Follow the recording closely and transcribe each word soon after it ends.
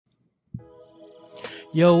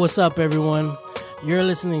Yo, what's up, everyone? You're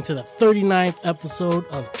listening to the 39th episode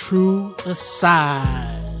of True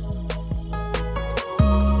Aside.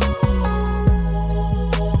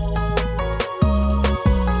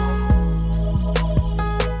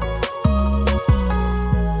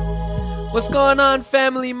 What's going on,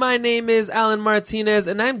 family? My name is Alan Martinez,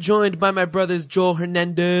 and I'm joined by my brothers Joel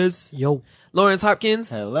Hernandez, Yo. Lawrence Hopkins,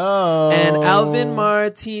 hello, and Alvin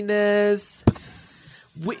Martinez.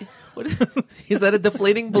 Is that a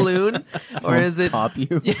deflating balloon, or is it pop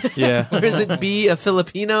you? Yeah, or is it B, a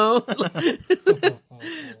Filipino?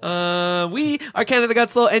 We are Canada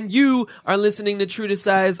Got Soul, and you are listening to True to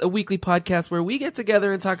Size, a weekly podcast where we get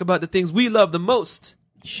together and talk about the things we love the most.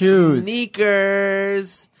 Shoes.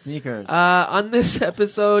 Sneakers. On this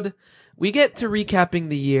episode, we get to recapping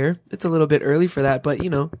the year. It's a little bit early for that, but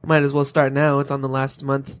might as well start now. It's on the last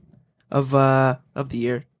month of the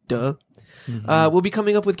year. Duh. Mm-hmm. We'll be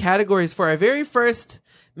coming up with categories for our very first,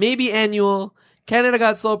 maybe annual, Canada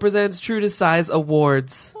Got Soul presents True to Size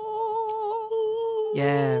Awards.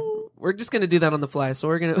 Yeah. We're just gonna do that on the fly, so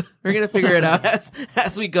we're gonna figure it out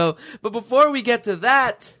as we go. But before we get to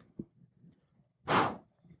that,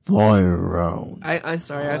 fire round. I'm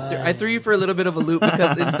sorry. I threw you for a little bit of a loop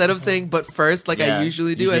because instead of saying "but first," like I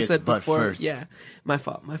usually do, I said "before." First. Yeah, my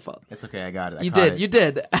fault. It's okay. I got it. You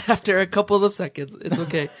did. After a couple of seconds, it's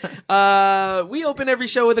okay. We open every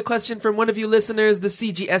show with a question from one of you listeners, the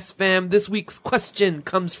CGS fam. This week's question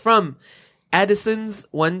comes from Addison's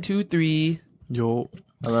 123. Yo.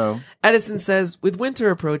 Hello. Addison says, "With winter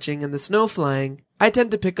approaching and the snow flying, I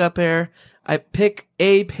tend to pick a pair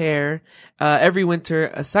every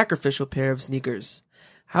winter, a sacrificial pair of sneakers.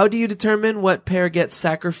 How do you determine what pair gets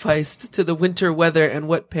sacrificed to the winter weather and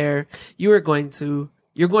what pair you're going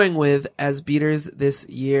with as beaters this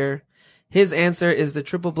year?" His answer is the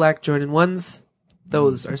triple black Jordan 1s.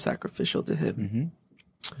 Those are sacrificial to him. Mm-hmm.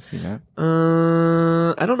 I see that.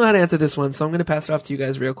 I don't know how to answer this one, so I'm going to pass it off to you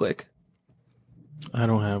guys real quick. I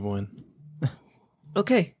don't have one.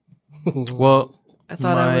 Okay. Well, I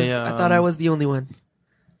thought I was the only one.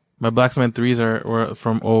 My Black Cement 3s were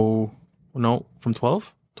from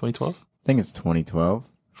 2012? 2012? I think it's 2012.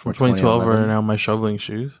 From 2012 are now my shoveling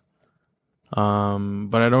shoes. But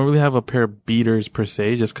I don't really have a pair of beaters per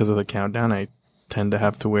se, just because of the countdown. I tend to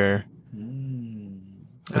have to wear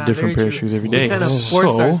a different pair of shoes every day. We kind of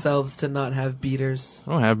force ourselves to not have beaters.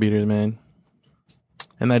 I don't have beaters, man.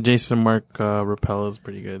 And that Jason Mark rappel is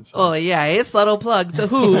pretty good. So. Oh yeah, a subtle plug to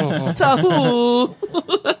who? To who?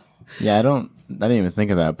 Yeah, I didn't even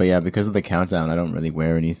think of that, but yeah, because of the countdown, I don't really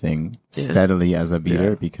wear anything steadily as a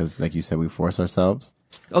beater because, like you said, we force ourselves.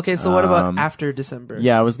 Okay, so what about after December?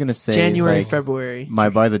 Yeah, I was gonna say January, February. My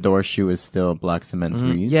by the door shoe is still Black Cement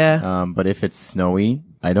 3s. Yeah. But if it's snowy,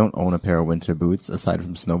 I don't own a pair of winter boots aside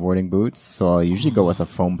from snowboarding boots, so I'll usually go with a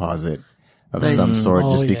foamposite of some sort,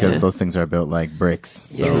 just because those things are built like bricks.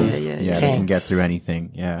 So they can get through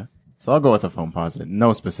anything. Yeah. So I'll go with a foamposite.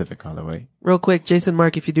 No specific colorway. Real quick, Jason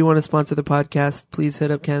Mark, if you do want to sponsor the podcast, please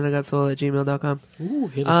hit up CanadaGotSoul@gmail.com. Ooh,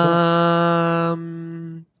 hit us up.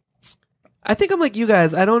 I think I'm like you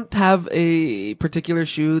guys. I don't have a particular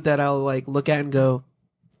shoe that I'll like look at and go,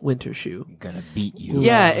 winter shoe. I'm gonna beat you.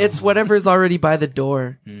 Yeah, it's whatever's already by the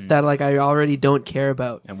door that like I already don't care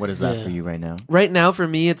about. And what is that for you right now? Right now for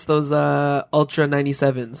me, it's those Ultra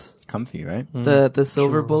 97s. Comfy, right? The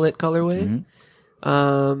silver bullet colorway.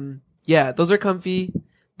 Mm-hmm. Yeah, those are comfy.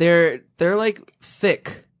 They're like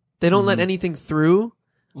thick. They don't let anything through.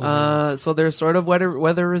 So they're sort of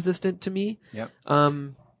weather resistant to me. Yep.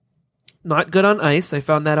 Not good on ice. I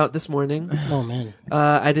found that out this morning. Oh man.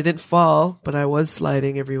 I didn't fall, but I was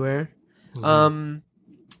sliding everywhere. But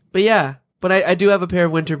yeah, but I do have a pair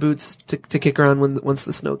of winter boots to kick around once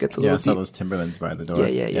the snow gets a little deep. Yeah, I saw those Timberlands by the door.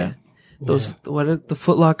 Yeah. Those what are the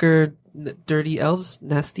Foot Locker dirty elves?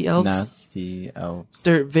 Nasty elves? Nasty elves.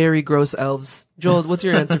 They're very gross elves. Joel, what's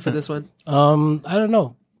your answer for this one? I don't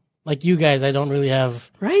know. Like you guys, I don't really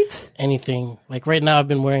have anything. Like right now, I've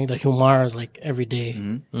been wearing the Humaras like every day.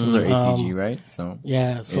 Mm-hmm. Those are ACG, right? So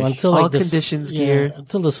yeah. So until like all conditions gear,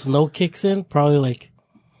 until the snow kicks in, probably like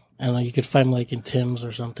I don't know. You could find them like in Tim's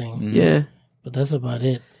or something. Mm-hmm. Yeah, but that's about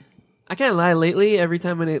it. I can't lie. Lately, every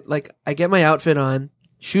time when I get my outfit on,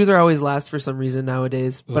 shoes are always last for some reason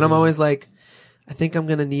nowadays. But I'm always like, I think I'm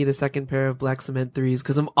gonna need a second pair of Black Cement 3s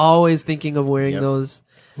because I'm always thinking of wearing those.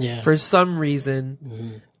 Yeah. For some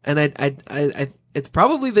reason. And I it's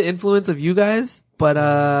probably the influence of you guys, but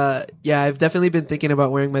I've definitely been thinking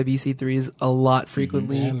about wearing my BC3s a lot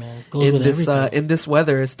frequently in this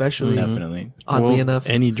weather, especially. Definitely, oddly enough,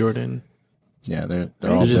 any Jordan. Yeah, they're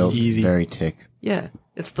all just built easy, very thick. Yeah,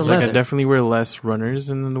 it's the leather. I definitely wear less runners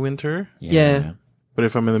in the winter. Yeah. But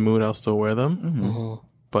if I'm in the mood, I'll still wear them. Mm-hmm.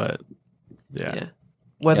 But yeah.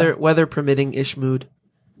 Weather permitting ish mood.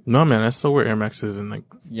 No, man, I still wear Air Maxes in like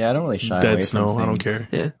I don't really shy dead away snow. from things. I don't care.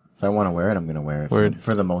 Yeah. If I want to wear it, I'm gonna wear it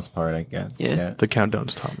for the most part, I guess. Yeah. The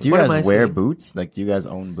countdown's top. Do you guys wear boots? Like, do you guys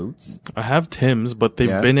own boots? I have Timbs, but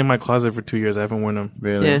they've been in my closet for 2 years. I haven't worn them.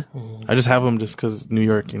 Really? Yeah. I just have them just because New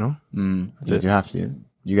York, you know? Did you have to?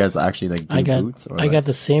 You guys actually like do boots? Or I got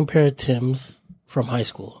the same pair of Timbs from high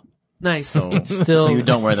school. Nice. So you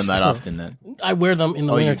don't wear them that often then? I wear them in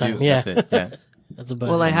the wintertime. Yeah. That's it. Yeah. That's about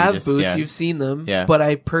well, I have just, boots. yeah. You've seen them. Yeah. But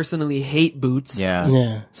I personally hate boots. Yeah.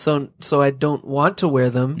 Yeah. So I don't want to wear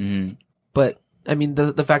them. But I mean,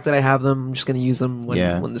 the fact that I have them, I'm just going to use them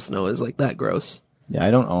when the snow is like that gross. Yeah,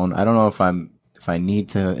 I don't know if I need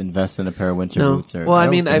to invest in a pair of winter boots. Or, well, I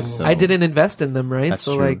mean, I didn't invest in them, right? That's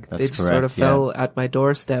so true. like That's they just correct. sort of fell at my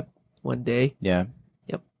doorstep one day. Yeah.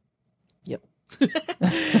 Yep.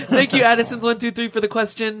 Thank you, Addisons123, for the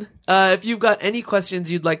question. If you've got any questions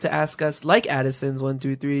you'd like to ask us, like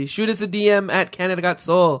Addisons123, shoot us a DM at Canada Got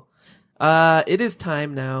Soul. It is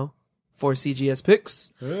time now for CGS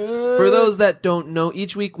picks. For those that don't know,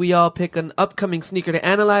 each week we all pick an upcoming sneaker to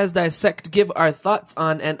analyze, dissect, give our thoughts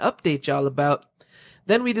on, and update y'all about.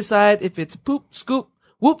 Then we decide if it's poop, scoop,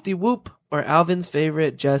 whoop-de-whoop, or Alvin's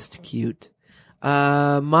favorite, just cute.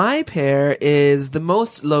 My pair is the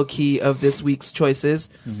most low-key of this week's choices,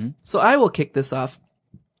 so I will kick this off.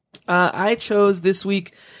 I chose this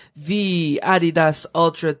week the Adidas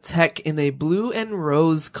Ultra Tech in a blue and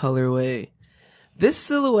rose colorway. This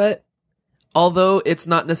silhouette, although it's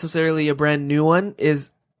not necessarily a brand new one, is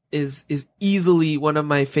easily one of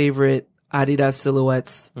my favorite Adidas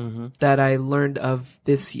silhouettes that I learned of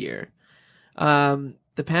this year.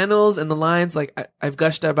 The panels and the lines, like I've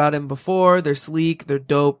gushed about them before. They're sleek. They're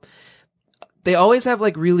dope. They always have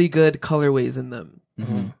like really good colorways in them.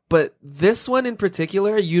 But this one in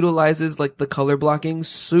particular utilizes like the color blocking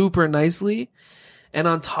super nicely. And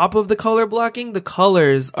on top of the color blocking, the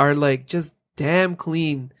colors are like just damn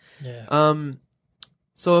clean. Yeah.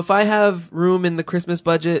 So if I have room in the Christmas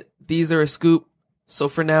budget, these are a scoop. So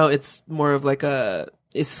for now, it's more of like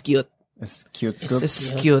it's cute. It's cute scoop.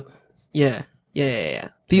 It's cute. Yeah.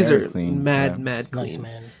 These Very are clean. mad Nice, clean.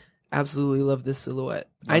 man. Absolutely love this silhouette.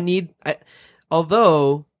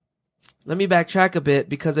 Although, let me backtrack a bit,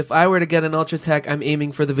 because if I were to get an Ultra Tech, I'm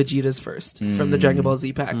aiming for the Vegetas first from the Dragon Ball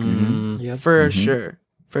Z pack. Yep. For sure.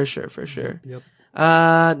 Yep.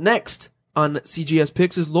 Next on CGS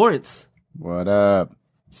picks is Lawrence. What up?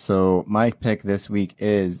 So my pick this week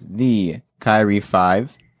is the Kyrie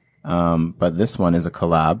 5. But this one is a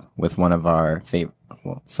collab with one of our favorite,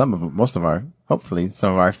 hopefully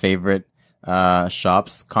some of our favorite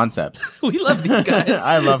shops, Concepts. We love these guys.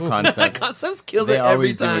 I love Concepts. Concepts kills They it every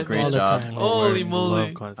always do time. a great All the job. time. Holy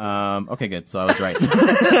moly. Okay, good. So I was right.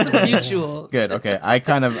 That's mutual. Good. Okay. I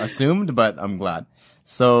kind of assumed, but I'm glad.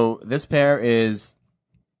 So this pair is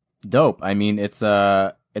dope. I mean, it's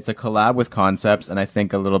a collab with Concepts, and I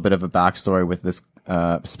think a little bit of a backstory with this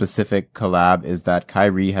specific collab is that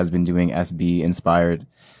Kyrie has been doing SB inspired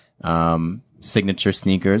signature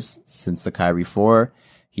sneakers since the Kyrie 4.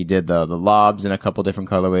 He did the lobs in a couple different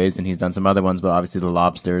colorways, and he's done some other ones, but obviously the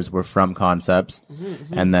lobsters were from Concepts.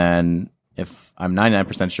 And then, if I'm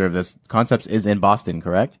 99% sure of this, Concepts is in Boston,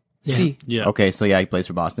 correct? See. Yeah. Okay, so yeah, he plays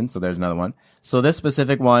for Boston, so there's another one. So this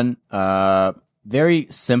specific one, very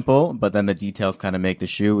simple, but then the details kind of make the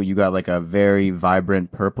shoe. You got like a very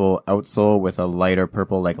vibrant purple outsole with a lighter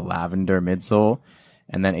purple, like lavender midsole,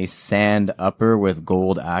 and then a sand upper with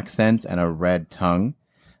gold accents and a red tongue.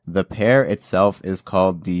 The pair itself is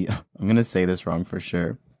called the, I'm going to say this wrong for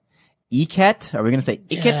sure, Iket? Are we going to say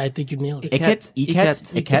Iket? Yeah, I think you nailed it.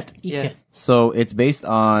 Iket? Yeah. So it's based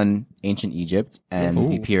on ancient Egypt and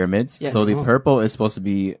the pyramids. Yes. So the purple is supposed to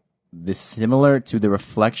be similar to the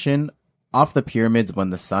reflection off the pyramids when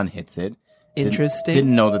the sun hits it. Interesting.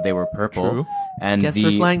 Didn't know that they were purple. True. And Guess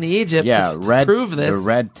we're flying to Egypt to prove this. The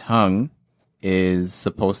red tongue is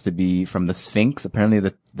supposed to be from the Sphinx. Apparently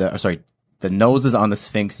the noses on the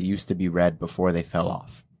Sphinx used to be red before they fell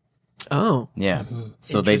off. Oh. Yeah.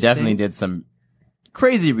 So they definitely did some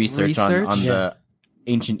crazy research? on Yeah. the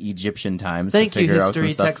ancient Egyptian times. Thank to you, figure out some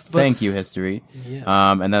history stuff. textbooks. Thank you, history.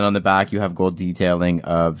 Yeah. And then on the back, you have gold detailing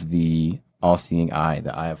of the all-seeing eye,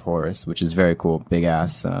 the Eye of Horus, which is very cool. Big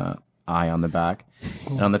ass eye on the back.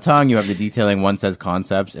 And on the tongue, you have the detailing. One says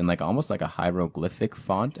Concepts in like almost like a hieroglyphic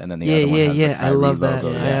font, and then the other one has the I Kyrie love that.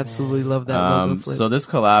 logo. I absolutely love that logo flip. So this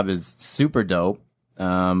collab is super dope.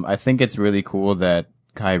 I think it's really cool that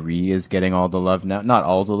Kyrie is getting all the love now. Not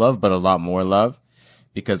all the love, but a lot more love.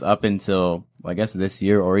 because up until I guess this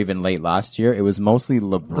year or even late last year, it was mostly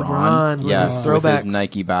LeBron with his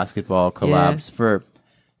Nike basketball collabs for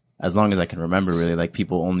as long as I can remember, really. Like,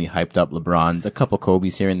 people only hyped up LeBron's, a couple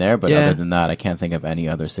Kobe's here and there, but other than that, I can't think of any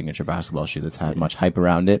other signature basketball shoe that's had much hype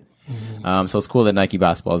around it. So it's cool that Nike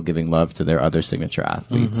basketball is giving love to their other signature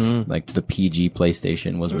athletes. Like, the PG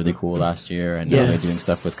PlayStation was really cool last year, and now they're doing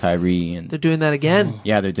stuff with Kyrie. And they're doing that again.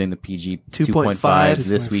 Yeah, they're doing the PG 2.5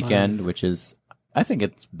 this weekend, which is, I think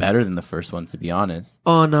it's better than the first one, to be honest.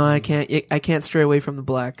 Oh, no, I can't stray away from the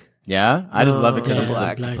black. Yeah, I just love it because it's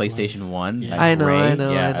black. the PlayStation 1. Yeah. I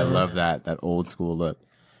know. Yeah, I love that old school look.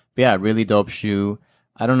 But yeah, really dope shoe.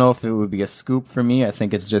 I don't know if it would be a scoop for me. I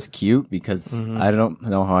think it's just cute because I don't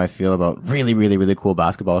know how I feel about really, really, really cool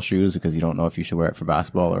basketball shoes, because you don't know if you should wear it for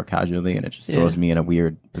basketball or casually, and it just throws me in a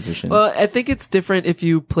weird position. Well, I think it's different if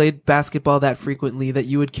you played basketball that frequently, that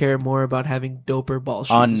you would care more about having doper ball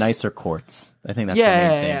shoes on nicer courts. I think that's the main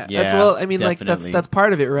thing. Yeah. That's, well, I mean, definitely. like that's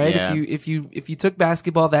part of it, right? Yeah. If you took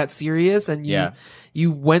basketball that serious and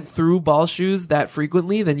you went through ball shoes that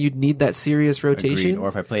frequently, then you'd need that serious rotation. Agreed. Or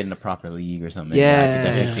if I played in a proper league or something, I could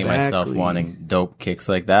definitely see myself wanting dope kicks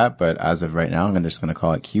like that. But as of right now, I'm just going to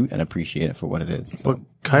call it cute and appreciate it for what it is. So. But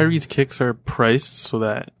Kyrie's kicks are priced so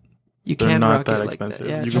that they're not that expensive.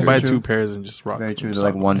 Like that. You can buy 2 pairs and just rock. Very true. They're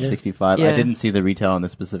like $165. I didn't see the retail on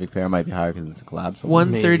this specific pair. It might be higher because it's a collab. So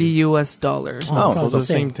 $130 US. Oh, so it's the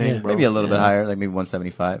same thing, bro. Maybe a little bit higher, like maybe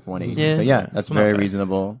 $175, $180. Yeah. But yeah, that's very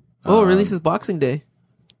reasonable. Oh, it releases Boxing Day.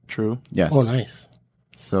 True. Yes. Oh, nice.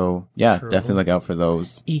 So yeah, definitely look out for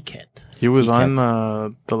those. E-Kit. He was on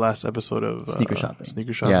the last episode of Sneaker Shopping.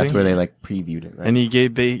 Yeah, that's where they like previewed it, right? And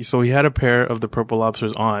he had a pair of the Purple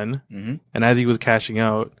Lobsters on, and as he was cashing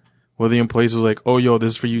out, one of the employees was like, "Oh, yo,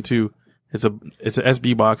 this is for you too. It's an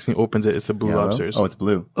SB box." And he opens it. It's the Blue Lobsters. Oh, it's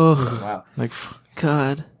blue. Oh, Wow. Like,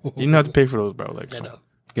 God. You didn't have to pay for those, bro. Like,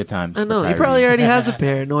 good times. I know. He probably already has a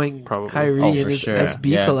pair, knowing Kyrie and his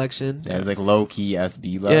SB collection. Yeah, it's like low key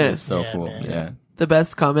SB love. It's so cool. Man. Yeah. The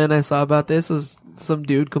best comment I saw about this was some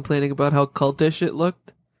dude complaining about how cultish it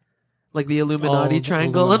looked. Like the Illuminati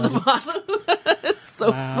triangle on the bottom. It's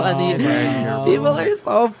so funny. Wow. People are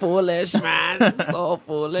so foolish, man. So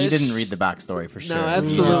foolish. He didn't read the backstory for sure. No,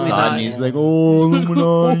 absolutely not. not. He's like, oh,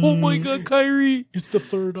 Illuminati. Oh my God, Kyrie. It's the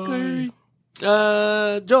third eye.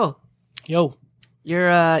 Joel. Yo.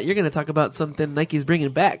 You're gonna talk about something Nike's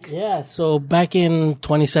bringing back. Yeah, so back in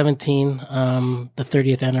 2017, the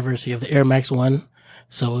 30th anniversary of the Air Max 1.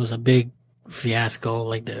 So it was a big fiasco,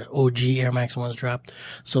 like the OG Air Max 1s dropped.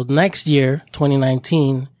 So next year,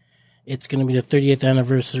 2019, it's going to be the 30th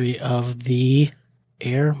anniversary of the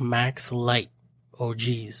Air Max Lite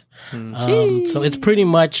OGs. So it's pretty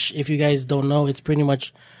much, if you guys don't know, it's pretty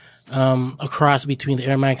much a cross between the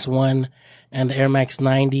Air Max 1 and the Air Max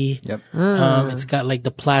 90. Yep. It's got like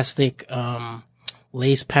the plastic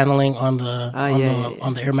lace paneling on the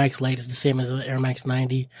on the Air Max Lite is the same as the Air Max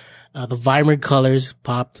 90. The vibrant colors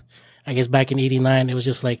popped. I guess back in '89, it was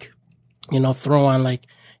just like, throw on like,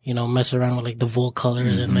 mess around with like the Volt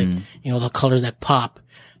colors and like, the colors that pop.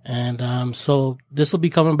 And so this will be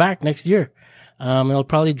coming back next year. It'll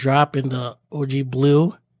probably drop in the OG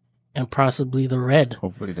blue and possibly the red.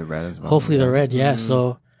 Hopefully the red as well. Hopefully the red, yeah.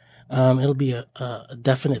 So it'll be a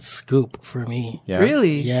definite scoop for me. Yeah.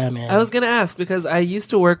 Really? Yeah, man. I was gonna ask because I used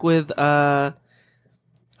to work with a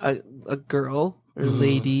girl or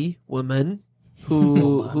lady woman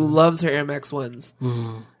who loves her Air Max 1s.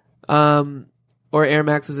 Or Air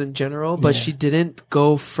Maxes in general, but she didn't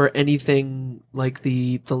go for anything like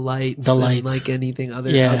the lights, and like anything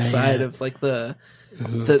other outside of like the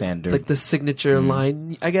standard, like the signature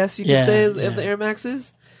line, I guess you could say, of the Air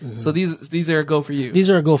Maxes. So these are a go for you. These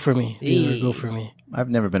are a go for me. These are a go for me. I've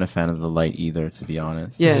never been a fan of the light either, to be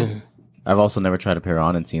honest. Yeah. I've also never tried a pair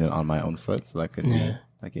on and seen it on my own foot, so that could be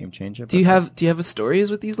a game changer. Do you have a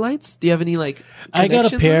stories with these lights? Do you have any like? I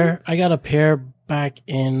got a pair back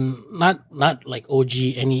in not like OG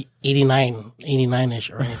any 89-ish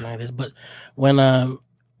or anything like this, but when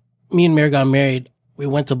me and Mary got married, we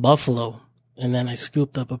went to Buffalo and then I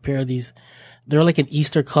scooped up a pair of these. They're like an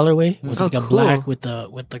Easter colorway. It was like a black with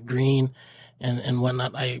the green and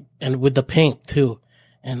whatnot. And with the pink too.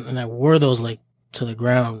 And I wore those like to the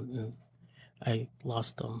ground and I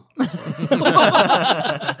lost them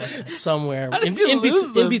somewhere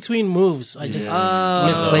in between moves. I just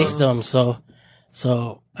misplaced them. So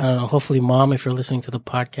I don't know. Hopefully, Mom, if you're listening to the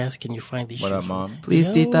podcast, can you find these? What up, Mom? Please,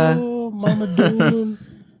 Tita. Mama Doon.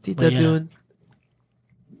 Tita doing.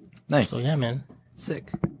 Nice. So yeah, man.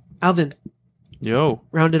 Sick. Alvin. Yo.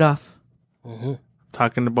 Round it off.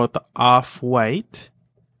 Talking about the Off-White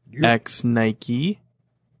X Nike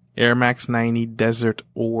Air Max 90 Desert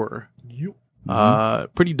Ore.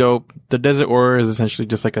 Pretty dope. The Desert Ore is essentially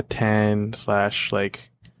just like a tan /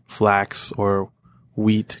 like flax or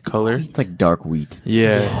wheat color. It's like dark wheat.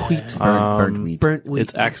 Yeah. Wheat. Burnt wheat. Burnt wheat.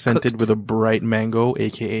 It's accented with a bright mango,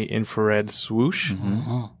 aka infrared swoosh.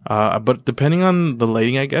 But depending on the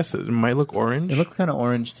lighting, I guess it might look orange. It looks kind of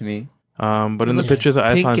orange to me. But in the pictures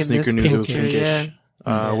I saw on Sneaker News, it was pinkish.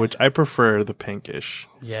 Yeah. Which I prefer the pinkish.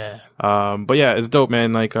 Yeah. But yeah, it's dope,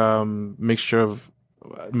 man. Like, mixture of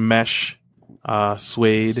mesh,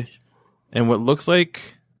 suede, and what looks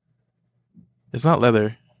like it's not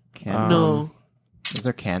leather. No. Is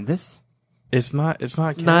there canvas? It's not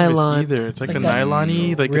canvas Nylon. either. It's like a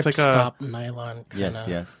nylon-y, like it's like a nylon. Kinda.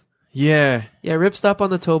 Yes. Yeah. Yeah, ripstop on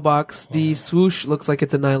the toe box. The swoosh looks like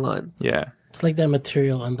it's a nylon. Yeah. It's like that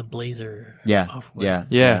material on the blazer. Yeah. Off-white.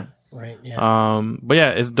 Yeah. Right. Yeah. But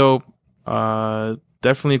yeah, it's dope.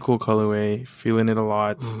 Definitely a cool colorway. Feeling it a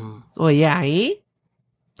lot. Oh yeah, eh?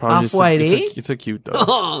 Probably Off-white, it's a cute though.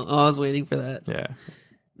 Oh, I was waiting for that. Yeah.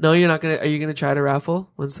 No, you're not gonna. Are you gonna try to raffle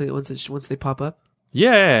once they pop up?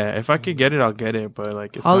 Yeah, if I could get it, I'll get it. But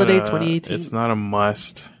like, it's Holiday not 2018. It's not a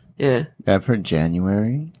must. Yeah. I've heard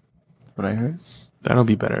January. What I heard. That'll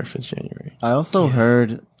be better if it's January. I also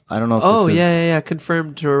heard. I don't know if Oh this is, yeah.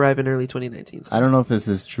 Confirmed to arrive in early 2019. I don't know if this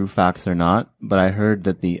is true facts or not, but I heard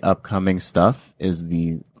that the upcoming stuff is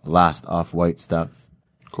the last Off-White stuff.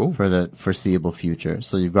 Cool. For the foreseeable future.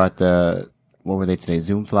 So you've got what were they today?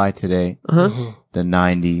 Zoomfly today. The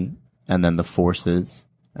 90, and then the Forces,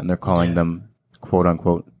 and they're calling them quote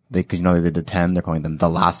unquote, because they did the 10, they're calling them the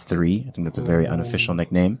last 3. I think that's a very unofficial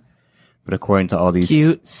nickname. But according to all these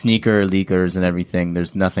sneaker leakers and everything,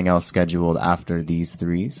 there's nothing else scheduled after these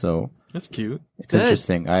 3. So that's cute. It's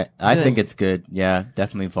interesting. I think it's good. Yeah,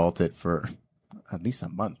 definitely vault it for at least a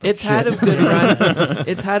month. It's had a good run.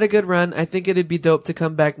 It's had a good run. I think it'd be dope to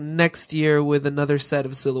come back next year with another set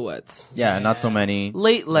of silhouettes. Yeah, not so many.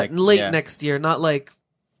 Late next year, not like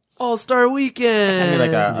All-Star Weekend.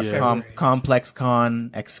 Maybe like a Complex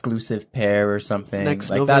Con exclusive pair or something. Next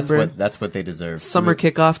like November. That's what they deserve. Summer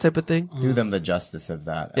kickoff type of thing. Do them the justice of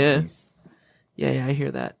that. Yeah. At least. Yeah, I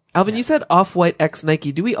hear that. Alvin, you said Off-White X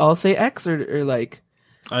Nike. Do we all say X or like?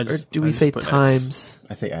 Or do we say times?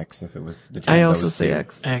 X. I say X if it was the I also say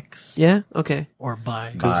X. X. Yeah? Okay. Or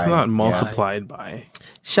by. Because it's not multiplied by.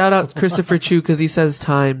 Shout out Christopher Chu because he says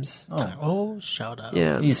times. Oh, shout out.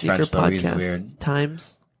 Yeah, he's Sneaker French though, he's Podcast. weird.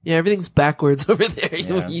 Times. Yeah, everything's backwards over there when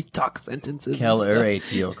Yeah. you talk sentences. Quelle heure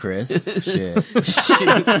est-il, Chris? Shit.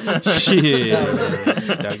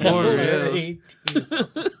 For real.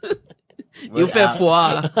 You fais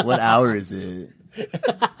froid. What hour is it?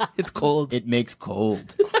 It's cold. It makes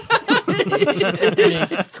cold.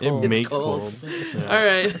 It makes cold. Yeah. All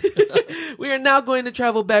right. We are now going to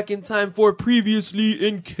travel back in time for Previously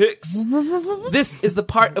in Kicks. This is the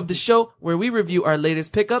part of the show where we review our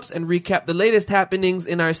latest pickups and recap the latest happenings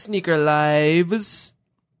in our sneaker lives.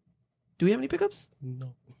 Do we have any pickups?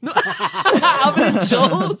 No. No. Alvin and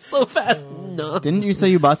Joel so fast. No. Didn't you say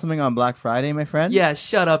you bought something on Black Friday, my friend? Yeah,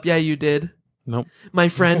 shut up. Yeah, you did. Nope. My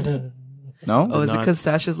friend. No? Oh, is it not. because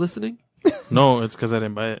Sasha's listening? No, it's because I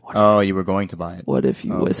didn't buy it. Oh, you were going to buy it. What if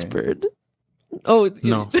you Okay. whispered? Oh,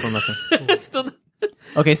 No, still nothing. Still not.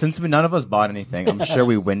 Okay, since none of us bought anything, I'm sure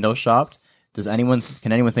we window shopped. Can anyone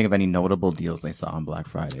think of any notable deals they saw on Black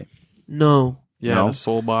Friday? No. Yeah, No? the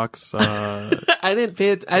Soul Box. I didn't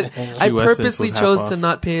pay it. I Essence purposely was chose half to off.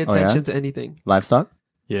 not pay Oh, yeah? attention to anything. Livestock?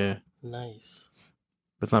 Yeah. Nice.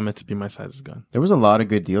 But it's not meant to be my size is gone. There was a lot of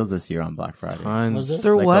good deals this year on Black Friday. Tons. Was it?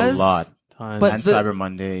 There Like was a lot. Tons. But And the- Cyber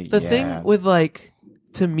Monday. The yeah. thing with like,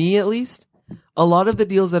 to me at least, a lot of the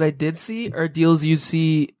deals that I did see are deals you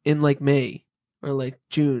see in like May or like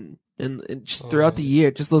June and just throughout the year.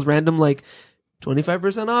 Just those random like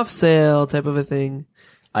 25% off sale type of a thing.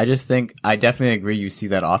 I just think I definitely agree you see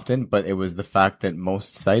that often, but it was the fact that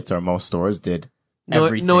most sites or most stores did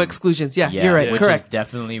everything. No exclusions. Yeah, you're right. Which Correct. is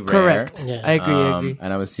definitely rare. Correct. Yeah. I agree. I agree.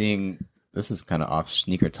 And I was seeing, this is kind of off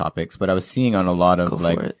sneaker topics, but I was seeing on a lot Go of for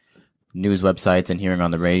like it. news websites and hearing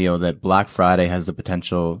on the radio that Black Friday has the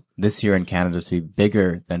potential this year in Canada to be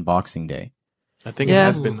bigger than Boxing Day. I think Yeah. it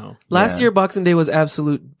has been though. Last Yeah. year, Boxing Day was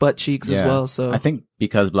absolute butt cheeks as well. So I think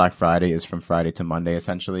because Black Friday is from Friday to Monday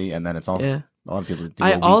essentially, and then it's all yeah. a lot of people do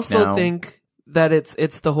I a week also now. think that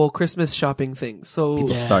it's the whole Christmas shopping thing. So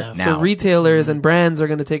people Yeah. start So now. So retailers and brands are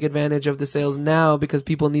going to take advantage of the sales now because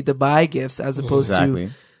people need to buy gifts as opposed exactly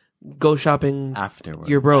to go shopping. afterwards.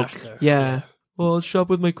 You're broke. After. Yeah. Well, I'll shop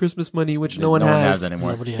with my Christmas money, which no one has.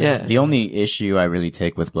 anymore. Nobody has. Yeah. The only issue I really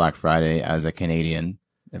take with Black Friday as a Canadian,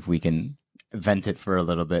 if we can vent it for a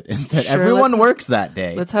little bit is that everyone works that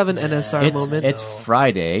day. Let's have an NSR moment. It's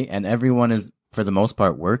Friday and everyone is, for the most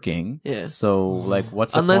part, working. Yeah. So, like,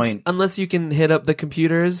 what's the point? Unless you can hit up the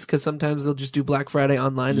computers, because sometimes they'll just do Black Friday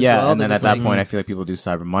online as well. Yeah, and then at that point, I feel like people do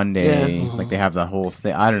Cyber Monday. Yeah. Like, they have the whole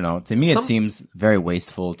thing. I don't know. To me, it seems very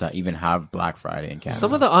wasteful to even have Black Friday in Canada.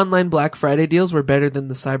 Some of the online Black Friday deals were better than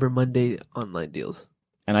the Cyber Monday online deals.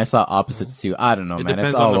 And I saw opposites too. I don't know, man.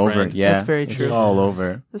 It's all over. Yeah, that's very true. It's all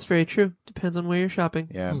over. That's very true. Depends on where you're shopping.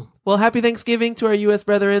 Yeah. Well, happy Thanksgiving to our U.S.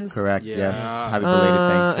 brethren. Correct. Yes. Happy belated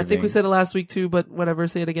Thanksgiving. I think we said it last week too, but whatever.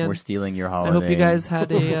 Say it again. We're stealing your holiday. I hope you guys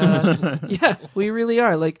had a. Yeah, we really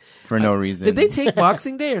are. Like for no reason. Did they take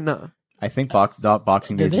Boxing Day or not? I think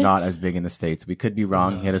Boxing Day is not as big in the States. We could be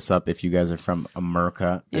wrong. Hit us up if you guys are from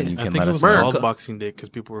America and you can let us know. I think it was called Boxing Day because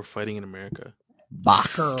people were fighting in America.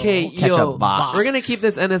 Box. Okay, yo, we're gonna keep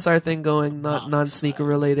this NSR thing going, not non-sneaker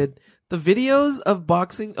related. The videos of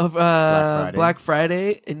boxing of Black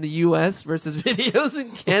Friday in the U.S. versus videos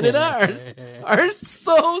in Canada are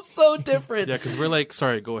so different. Yeah, because we're like,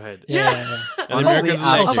 sorry, go ahead. Yeah. And Americans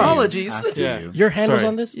like, apologies. Yeah. Your hand was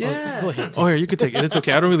on this? Yeah. Oh, go ahead. Oh, here, you can take it. It's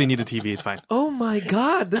okay. I don't really need a TV. It's fine. Oh my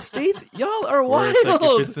God, the States, y'all are wild. It's like,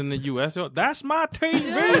 if it's in the U.S., that's my TV,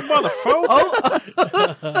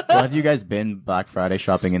 motherfucker. Well, have you guys been Black Friday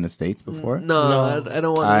shopping in the States before? No. I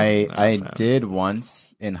don't want to. I did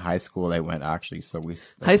once in high school. I went actually, so we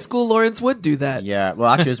high school Lawrence would do that. Yeah, well,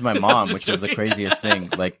 actually, it was my mom, which was the craziest thing.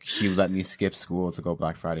 Like, she let me skip school to go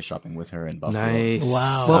Black Friday shopping with her in Buffalo. Nice.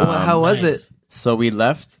 Wow. Well, how was it? So we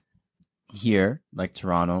left here, like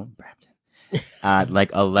Toronto, Brampton, at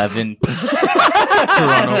like 11.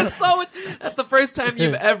 Toronto. That's the first time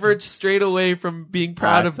you've ever strayed away from being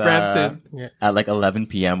proud of Brampton. At like 11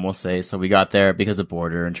 p.m., we'll say. So we got there because of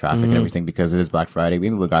border and traffic and everything, because it is Black Friday. We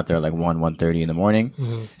got there at like 1:30 in the morning,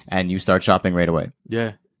 and you start shopping right away.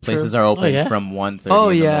 Yeah. Places are open from 1:30 in the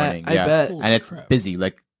morning. I bet. And it's busy,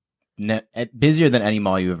 like busier than any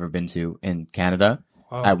mall you've ever been to in Canada.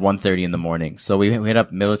 At 1:30 in the morning. So we hit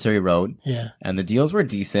up Military Road. Yeah. And the deals were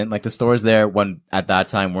decent. Like, the stores there at that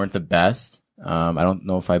time weren't the best. I don't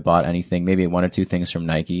know if I bought anything, maybe 1 or 2 things from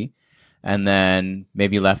Nike. And then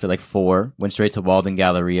maybe left at like 4, went straight to Walden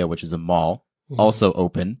Galleria, which is a mall, also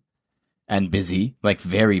open and busy, like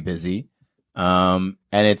very busy. And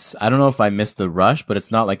I don't know if I missed the rush, but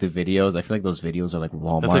it's not like the videos. I feel like those videos are like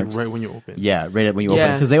Walmart. That's like right when you open. Yeah, right when you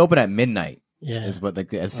open. Because they open at midnight. Yeah. Is what,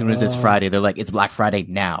 like, as soon as it's Friday, they're like, it's Black Friday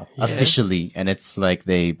now, officially. And it's like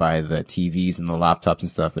they buy the TVs and the laptops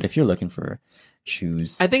and stuff. But if you're looking for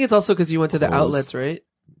shoes, I think it's also because you went to the outlets, right?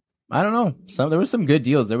 I don't know. There was some good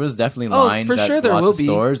deals. There was definitely lines for sure at there lots will of be,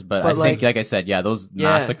 stores. But I think, like I said, those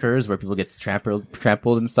massacres where people get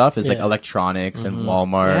trampled and stuff is like electronics and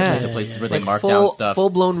Walmart, like the places where they mark down stuff.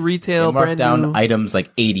 Full blown retail, they mark brand down new items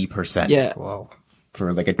like 80%. Yeah. Wow.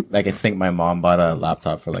 For like I think my mom bought a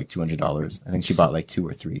laptop for like $200. I think she bought like 2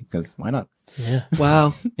 or 3 because why not? Yeah.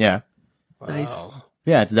 Wow. Yeah. Nice.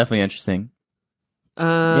 Yeah, it's definitely interesting.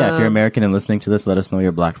 Yeah, if you're American and listening to this, let us know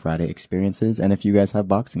your Black Friday experiences, and if you guys have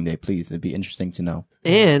Boxing Day, please, it'd be interesting to know.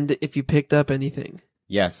 And if you picked up anything.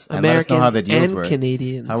 Yes, and let us know how the deals were.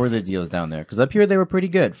 Canadians. How were the deals down there? Because up here they were pretty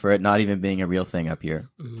good for it not even being a real thing up here.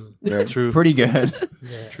 They're True. Pretty good.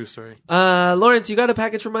 Yeah. True story. Lawrence, you got a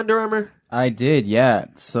package from Under Armour? I did, yeah.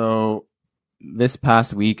 So this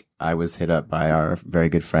past week, I was hit up by our very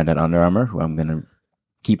good friend at Under Armour, who I'm gonna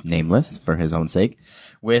keep nameless for his own sake,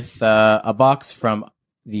 with a box from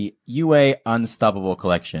the UA Unstoppable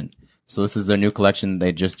collection. So this is their new collection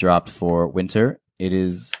they just dropped for winter. It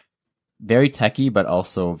is very techy, but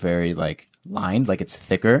also very like lined, like it's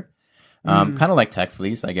thicker. Kind of like Tech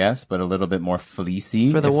Fleece, I guess, but a little bit more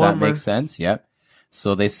fleecy, for the if warmer. That makes sense. Yep.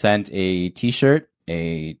 So they sent a t-shirt,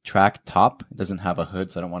 a track top. It doesn't have a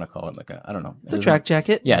hood, so I don't want to call it like I don't know. It's a track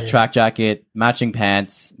jacket. Yeah, track jacket, matching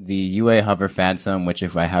pants, the UA Hover Phantom, which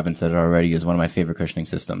if I haven't said it already is one of my favorite cushioning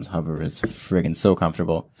systems. Hover is friggin' so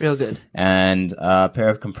comfortable. Real good. And a pair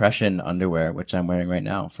of compression underwear, which I'm wearing right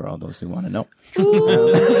now for all those who want to know.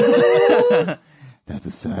 That's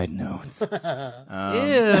a side note. Ew,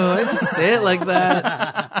 I just say it like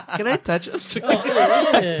that. Can I touch them?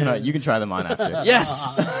 No, you can try them on after.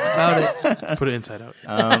 Yes! About it. Put it inside out.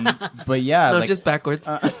 But yeah. No, like, just backwards.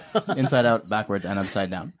 Inside out, backwards, and upside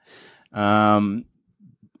down.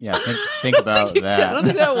 Yeah, think about that. I don't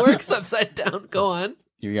think that works upside down. Go on.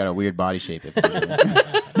 You got a weird body shape.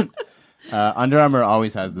 Under Armour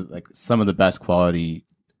always has some of the best quality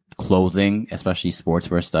clothing, especially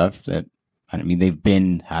sportswear stuff that, I mean, they've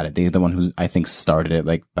had it. They're the one who I think started it.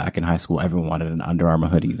 Like back in high school, everyone wanted an Under Armour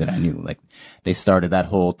hoodie that I knew. Like they started that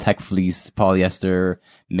whole Tech Fleece polyester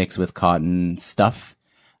mixed with cotton stuff.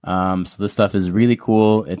 So this stuff is really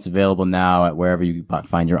cool. It's available now at wherever you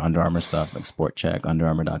find your Under Armour stuff, like Sport Check,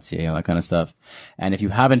 UnderArmour.ca, all that kind of stuff. And if you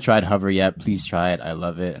haven't tried Hover yet, please try it. I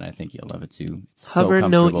love it, and I think you'll love it too. It's Hover, so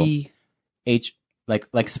comfortable. no E.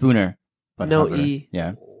 Like Spooner, but no Hover. E.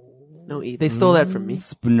 Yeah. No E. They stole that from me.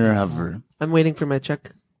 Spooner Hover. I'm waiting for my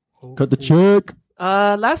check. Cut the check.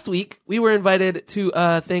 Last week we were invited to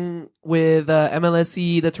a thing with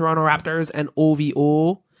MLSE, the Toronto Raptors, and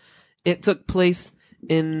OVO. It took place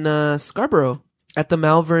in Scarborough at the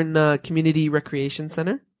Malvern Community Recreation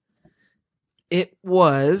Center. It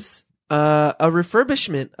was a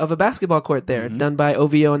refurbishment of a basketball court there, done by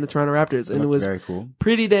OVO and the Toronto Raptors, and it was very cool.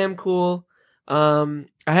 Pretty damn cool. I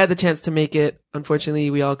had the chance to make it.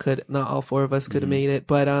 Unfortunately, we all could not. All four of us could have made it,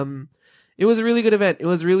 but it was a really good event. It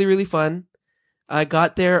was really, really fun. I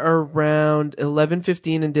got there around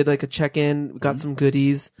 11:15 and did like a check-in. We got some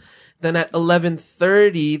goodies. Then at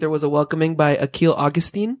 11:30, there was a welcoming by Akil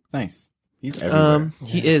Augustine. Nice. He's everywhere.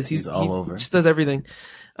 He is. He's all over. Just does everything.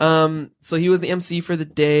 So he was the MC for the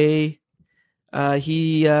day.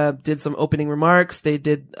 He did some opening remarks. They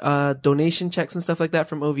did donation checks and stuff like that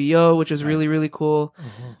from OVO, which was really, really cool.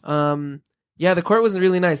 Yeah, the court was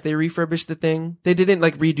really nice. They refurbished the thing. They didn't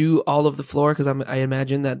like redo all of the floor because I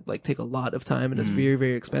imagine that like take a lot of time and it's very,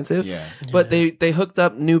 very expensive. Yeah. But they hooked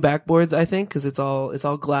up new backboards, I think, because it's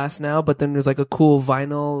all glass now. But then there's like a cool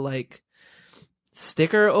vinyl like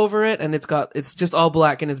sticker over it, and it's just all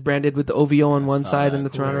black and it's branded with the OVO on one side and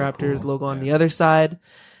the Toronto Raptors logo on the other side.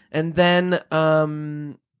 And then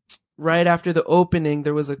right after the opening,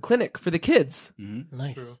 there was a clinic for the kids.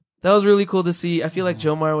 Nice. True. That was really cool to see. I feel like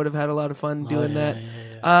Jomar would have had a lot of fun doing that.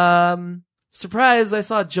 Surprise, I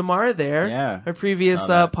saw Jamar there. Yeah. Our previous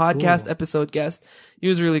podcast episode guest. He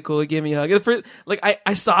was really cool. He gave me a hug.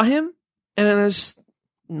 I saw him and then I was just,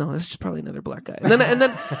 no, that's just probably another black guy. And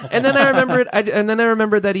then I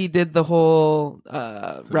remembered that he did the whole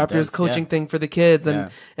Raptors coaching thing for the kids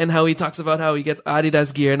and how he talks about how he gets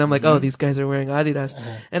Adidas gear, and I'm like, oh, these guys are wearing Adidas.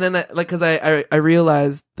 And then because I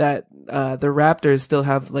realized that the Raptors still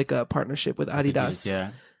have like a partnership with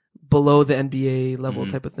Adidas below the NBA level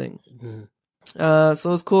type of thing. So it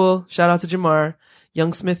was cool. Shout out to Jamar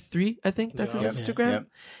Youngsmith3, I think that's his Instagram.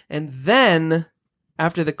 And then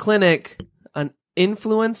after the clinic, an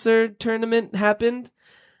influencer tournament happened.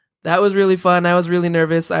 That was really fun. I was really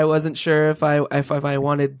nervous. I wasn't sure if I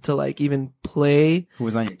wanted to like even play. Who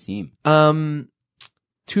was on your team?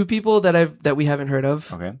 2 people that we haven't heard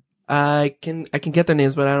of. Okay. I can get their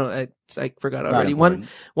names, but I forgot already. One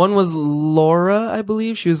was Laura, I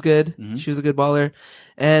believe. She was good. She was a good baller.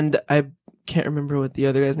 And I can't remember what the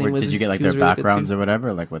other guy's name was. Did you get like their backgrounds or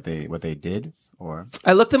whatever, like what they did? Or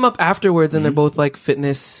I looked them up afterwards, and they're both like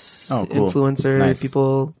fitness influencer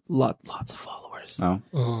people. Lots of followers.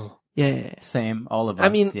 Oh, yeah. Same, all of us. I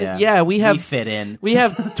mean, we fit in. We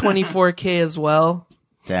have 24K as well.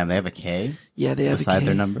 Damn, they have a K. Yeah, they have beside a K.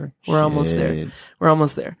 their number. We're almost there.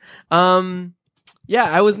 Yeah,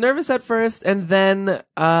 I was nervous at first, and then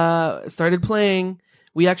started playing.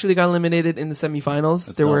 We actually got eliminated in the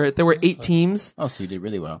semifinals. There were 8 teams. Oh, so you did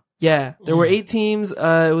really well. Yeah, there were 8 teams.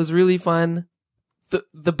 It was really fun.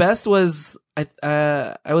 The best was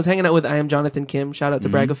I was hanging out with I Am Jonathan Kim. Shout out to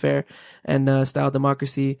Bragg Affair and Style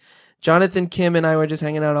Democracy. Jonathan Kim and I were just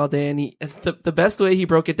hanging out all day, and the best way he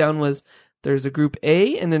broke it down was there's a group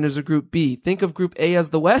A and then there's a group B. Think of group A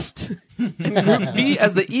as the West and group B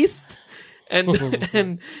as the East. And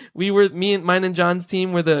mine and John's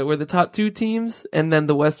team were the top 2 teams, and then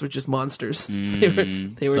the West were just monsters. They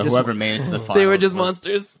were so just, whoever made it to the finals, they were just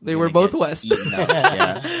monsters. They were both West.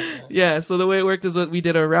 Yeah. So the way it worked is we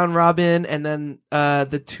did a round robin, and then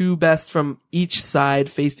the 2 best from each side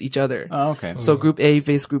faced each other. Oh, okay. So group A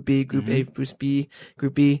faced group B, group A versus B,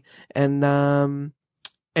 group B, and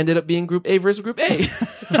ended up being group A versus group A.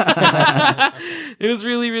 It was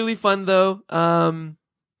really, really fun though.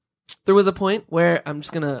 There was a point where I'm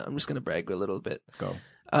just gonna brag a little bit. Go.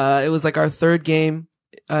 It was like our 3rd game.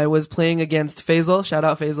 I was playing against Faisal. Shout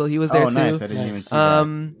out Faisal. He was there too. Nice. I didn't even see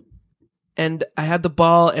that. And I had the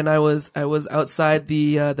ball, and I was outside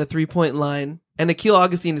the 3-point line, and Akil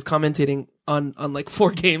Augustine is commentating on like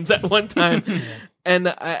 4 games at one time, and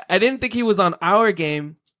I didn't think he was on our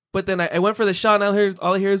game. But then I went for the shot, and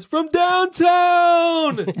all I hear is from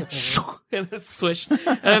downtown, and it swished,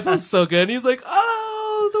 and I felt so good. And he's like,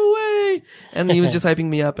 "Oh, the way!" And he was just hyping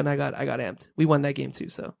me up, and I got amped. We won that game too,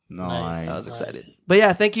 so nice. I was excited. But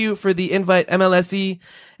yeah, thank you for the invite, MLSE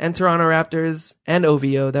and Toronto Raptors and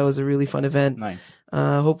OVO. That was a really fun event. Nice.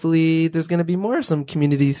 Hopefully, there's going to be more some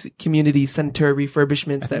community center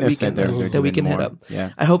refurbishments that we can hit up.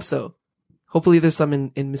 Yeah, I hope so. Hopefully, there's some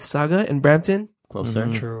in Mississauga and Brampton. closer.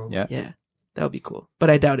 Mm-hmm. True. Yeah. Yeah, that would be cool. But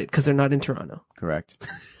I doubt it because they're not in Toronto. Correct.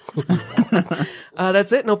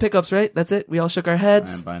 That's it. No pickups, right? That's it. We all shook our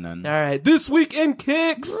heads. By none. All right. This week in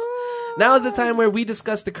Kicks. Now is the time where we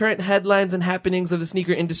discuss the current headlines and happenings of the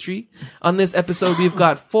sneaker industry. On this episode, we've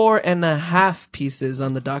got 4.5 pieces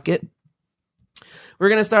on the docket. We're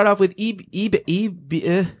going to start off with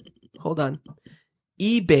eBay,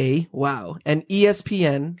 wow, and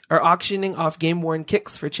ESPN are auctioning off game-worn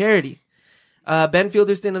kicks for charity. Ben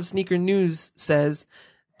Fielderston of Sneaker News says,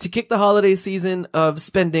 to kick the holiday season of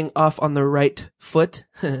spending off on the right foot,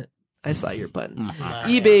 I saw your pun. Nice.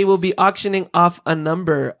 eBay will be auctioning off a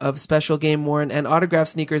number of special game-worn and autographed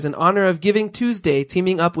sneakers in honor of Giving Tuesday,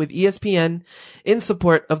 teaming up with ESPN in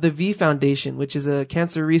support of the V Foundation, which is a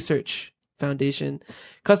cancer research foundation.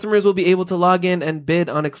 Customers will be able to log in and bid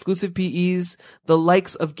on exclusive PEs, the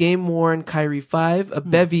likes of game-worn Kyrie 5, a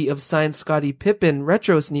bevy of signed Scottie Pippen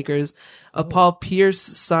retro sneakers, a Paul Pierce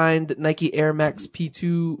signed Nike Air Max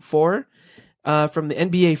P2 4 from the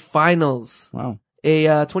NBA Finals. Wow. A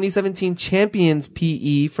 2017 Champions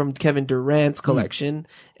PE from Kevin Durant's collection,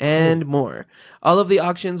 and more. All of the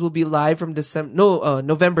auctions will be live from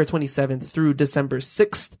November 27th through December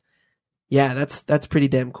 6th. Yeah, that's pretty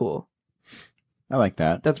damn cool. I like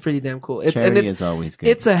that. That's pretty damn cool. Charity is always good.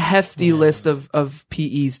 It's a hefty list of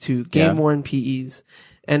PEs too, game worn PEs,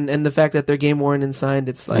 and the fact that they're game worn and signed,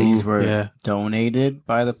 it's like these were donated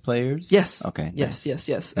by the players. Yes. Okay. Yes. Nice.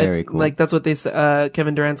 Yes. Very cool. Like that's what they said.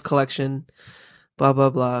 Kevin Durant's collection. Blah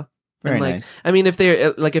blah blah. Very and nice. I mean, if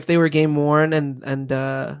they were game worn and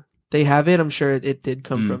they have it, I'm sure it did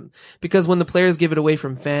come from, because when the players give it away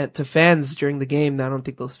from fans during the game, I don't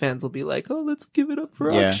think those fans will be like, oh, let's give it up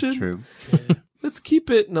for auction. True. Let's keep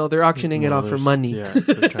it. No, they're auctioning it off for money. Yeah,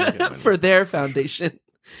 they're trying to get money. For their foundation.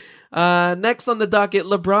 Next on the docket,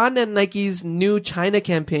 LeBron and Nike's new China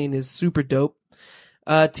campaign is super dope.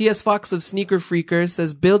 T.S. Fox of Sneaker Freaker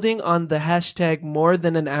says, building on the hashtag more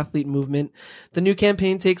than an athlete movement, the new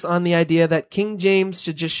campaign takes on the idea that King James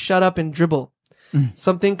should just shut up and dribble.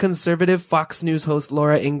 Something conservative Fox News host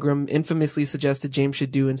Laura Ingraham infamously suggested James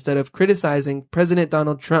should do instead of criticizing President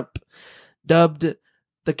Donald Trump.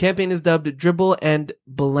 The campaign is dubbed Dribble and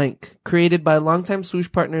Blank, created by longtime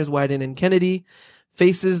swoosh partners Wyden and Kennedy,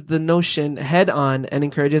 faces the notion head on and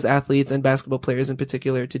encourages athletes and basketball players in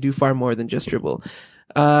particular to do far more than just dribble.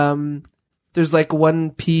 There's like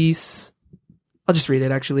one piece. I'll just read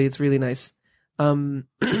it. Actually, it's really nice.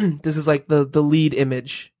 This is like the lead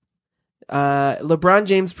image. LeBron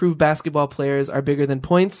James proved basketball players are bigger than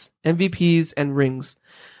points, MVPs, and rings.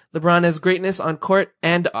 LeBron has greatness on court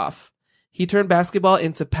and off. He turned basketball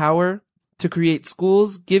into power to create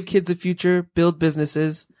schools, give kids a future, build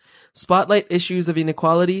businesses, spotlight issues of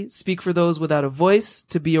inequality, speak for those without a voice,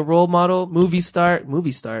 to be a role model, movie star,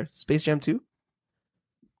 Space Jam 2,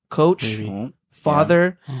 coach,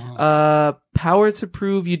 father, power to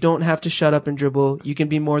prove you don't have to shut up and dribble. You can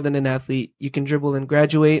be more than an athlete. You can dribble and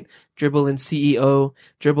graduate, dribble and CEO,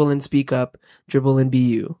 dribble and speak up, dribble and be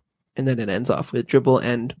you. And then it ends off with dribble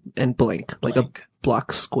and blank, like a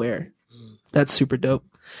block square. That's super dope.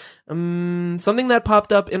 Something that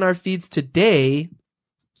popped up in our feeds today,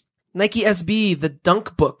 Nike SB, the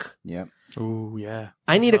Dunk book. Yep. Ooh, yeah.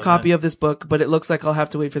 I need a copy of this book, but it looks like I'll have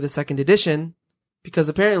to wait for the second edition because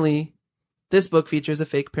apparently this book features a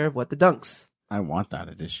fake pair of What the Dunks. I want that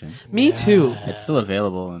edition. Me too. It's still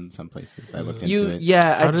available in some places. I looked into it.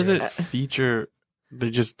 Yeah. How does it feature? They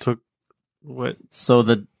just took what? So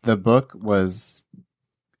the book was,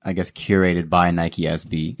 I guess, curated by Nike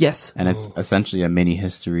SB. Yes. And it's essentially a mini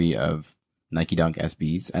history of Nike Dunk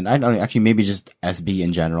SBs. And I don't actually, maybe just SB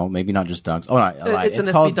in general, maybe not just Dunks. Oh, no, I lied.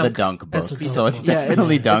 It's called The Dunk Book. So it's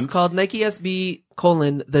definitely Dunks. It's called Nike SB :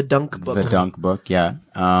 The Dunk Book. The Dunk Book, yeah.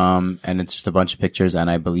 And it's just a bunch of pictures and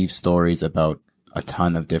I believe stories about a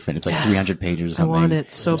ton of different, it's like 300 pages or something. I want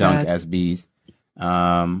it so Dunk bad. SBs.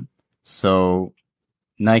 So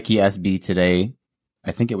Nike SB today,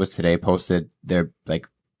 I think it was today, posted their like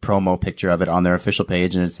promo picture of it on their official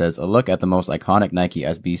page, and it says, a look at the most iconic Nike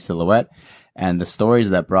SB silhouette and the stories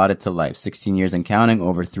that brought it to life. 16 years and counting,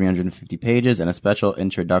 over 350 pages, and a special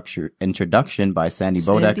introduction by Sandy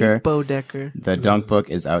Bodecker. The Dunk Book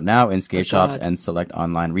is out now in skate shops and select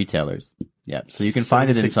online retailers. Yeah, so you can find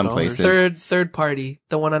it in some places. Third party,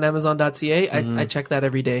 the one on Amazon.ca. I check that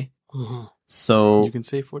every day. So you can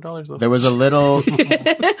save $4 though. There was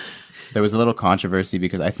a little controversy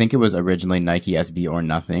because I think it was originally Nike SB or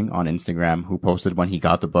Nothing on Instagram who posted when he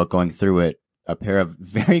got the book going through it, a pair of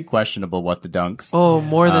very questionable What the Dunks. Oh,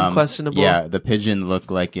 more than questionable. Yeah, the pigeon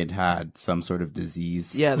looked like it had some sort of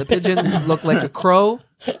disease. Yeah, the pigeon looked like a crow.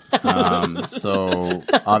 So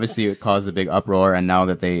obviously it caused a big uproar, and now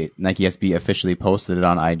that Nike SB officially posted it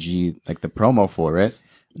on IG, like the promo for it,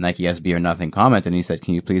 Nike SB or Nothing commented, and he said,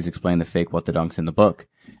 "Can you please explain the fake What the Dunks in the book?"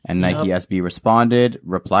 And Nike SB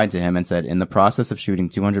replied to him and said, "In the process of shooting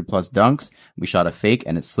 200 plus dunks, we shot a fake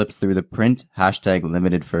and it slipped through the print.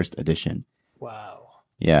 #limited first edition." Wow.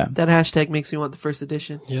 Yeah. That hashtag makes me want the first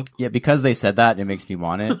edition. Yep. Yeah, because they said that, it makes me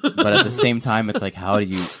want it. But at the same time, it's like, how do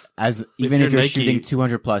you, even if you're Nike, shooting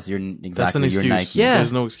 200 plus, you're Nike. Yeah.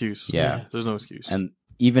 There's no excuse. Yeah. There's no excuse. And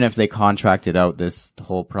even if they contracted out this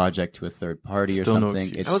whole project to a third party Still or no something,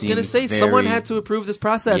 excuse. it I was going to seems say, someone had to approve this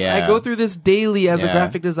process. Yeah. I go through this daily as a Yeah.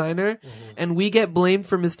 graphic designer, and we get blamed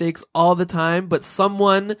for mistakes all the time, but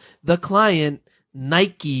someone, the client,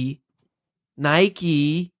 Nike,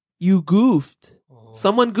 you goofed.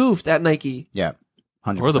 Someone goofed at Nike. Yeah.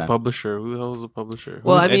 100%. Or the publisher. Who the hell is the publisher?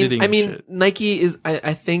 Well, Who's editing I this mean, shit? Nike is,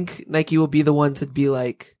 I think Nike will be the one to be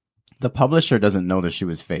like, The publisher doesn't know the shoe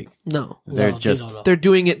is fake. no. They're No, just, they don't know. They're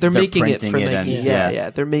doing it, they're making it printing for it Nike. and- Yeah,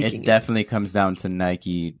 they're making it it. definitely comes down to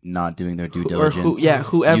Nike not doing their due Or diligence.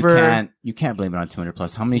 whoever. You can't blame it on 200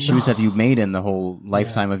 plus. How many shoes have you made in the whole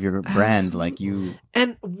lifetime of your brand? Like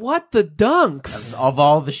And What the Dunks? of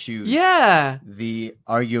all the shoes, Yeah. the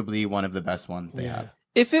arguably one of the best ones they have.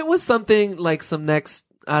 If it was something like some next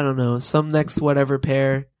whatever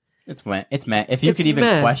pair, It's meh. If you It's could even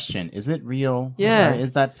meh. question, is it real? Yeah. Or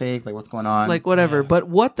is that fake? Like, what's going on? like whatever. Yeah. But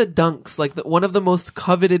What the Dunks, like one of the most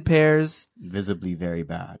coveted pairs. Visibly very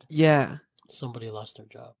bad. Yeah. Somebody lost their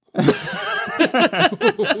job.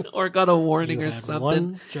 Or got a warning You or had something.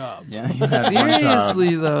 One job. Yeah. you had one job.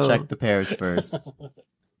 Seriously though. Check the pairs first.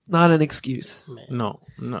 Not an excuse. No.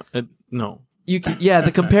 No. You can, yeah,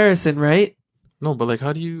 the comparison, right? No, but like,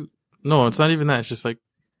 how do you? No, it's not even that. It's just like,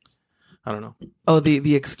 I don't know. Oh,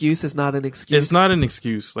 the excuse is not an excuse. It's not an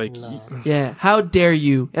excuse. Like, No. Yeah. How dare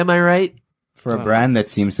you? Am I right? For a brand that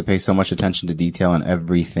seems to pay so much attention to detail in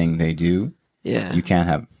everything they do, Yeah. you can't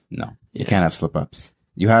have slip ups.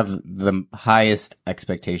 You have the highest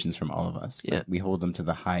expectations from all of us. Yeah. Like, we hold them to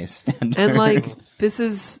the highest standard. And like this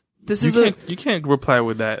is you can't reply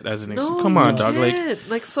with that as an excuse. no, Come on, you dog. Like, can't.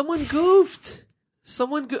 Like someone goofed.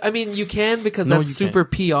 I mean, you can because No, that's you super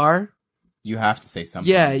PR. you have to say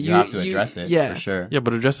something. Yeah, you you- have to you- address it yeah. for sure. yeah,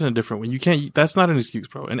 but address it in a different way. You can't. That's not an excuse,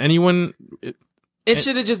 bro. And anyone, It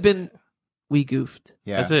should have just been we goofed.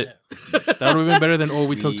 Yeah. that's it. That would have been better than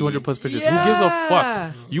we took 200 plus pictures. Who gives a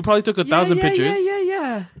Yeah. fuck? You probably took 1,000 pictures,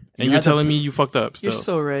 Yeah. and You you're had to- telling me you fucked up. Still, You're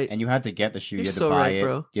so right. And you had to get the shoe. You're You had to so buy right, it.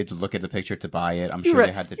 bro. You had to look at the picture to buy it. I'm You're sure right.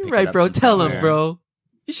 they had to You're pick right, it up bro. from Tell them, somewhere. bro.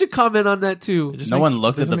 You should comment on that too. It just No makes- one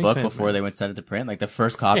looked at doesn't the make book sense, before man. they went send it to print. Like the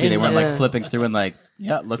first copy, they weren't Yeah. like flipping through and like,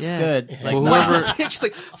 yeah, it looks Yeah. good. Like, Well, nah. whoever- Just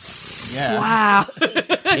like, Yeah. wow. Yeah,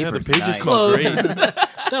 the Paper's page nice. is called Close. great.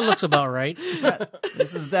 That looks about right.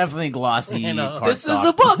 This is definitely glossy. I know. This is cardstock.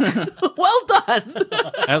 a book. Well done.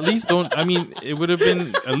 At least don't. I mean, it would have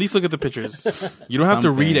been. At least look at the pictures. You don't have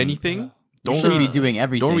to read Something. anything. You Don't should be read. doing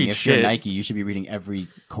everything. don't read If you're shit. Nike, you should be reading every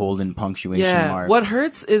colon punctuation Yeah. mark. What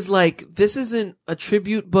hurts is like this isn't a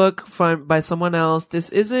tribute book by someone else. This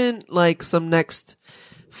isn't like some next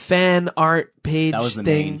fan art page That was the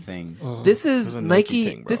thing. main thing. This is It was a Nike. Nike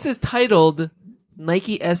thing, bro. This is titled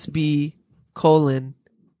Nike SB :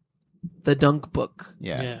 The Dunk Book.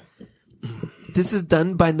 Yeah. Yeah. This is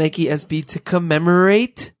done by Nike SB to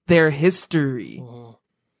commemorate their history.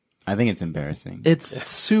 I think it's embarrassing. It's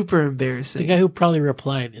super The embarrassing. guy who probably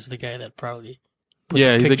replied is the guy that probably.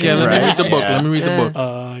 Yeah, he's like, picture yeah, let me right? read the book. Yeah. Let me read the Yeah.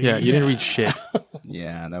 book. Yeah, you didn't read shit.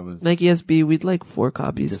 Yeah, that was Nike SB, we'd like 4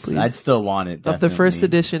 copies, This- please, I'd still want it. of the first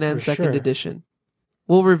definitely. edition and For second sure. edition.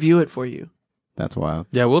 We'll review it for you. That's wild.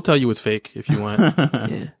 Yeah, we'll tell you it's fake if you want.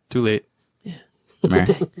 Yeah. Too late. Meh.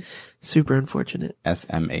 Super unfortunate.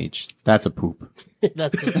 SMH. That's a poop.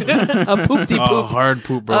 That's it. A poopty Oh, poop. hard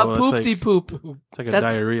poop, bro. A That's poopty like, poop. it's like a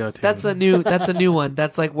That's- diarrhea thing. That's a new one.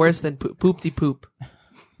 That's like worse than poopty poop.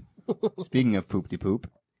 Speaking of poopty poop,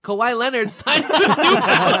 Kawhi Leonard signs the new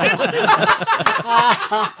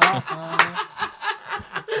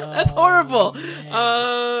That's horrible.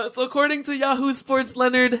 So according to Yahoo Sports,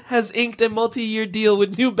 Leonard has inked a multi-year deal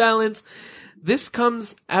with New Balance. This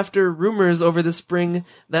comes after rumors over the spring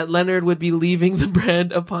that Leonard would be leaving the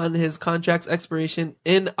brand upon his contract's expiration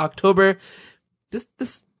in October.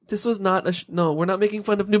 This was not no, we're not making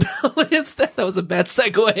fun of New Balance. That was a bad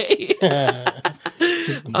segue.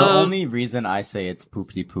 the only reason I say it's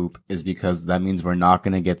poopty poop is because that means we're not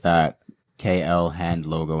going to get that KL hand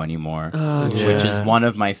logo anymore, which is one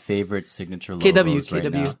of my favorite signature logos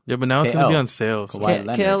right now. Yeah, but now it's going to be on sale. So.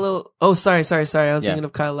 KL. Oh, sorry. I was thinking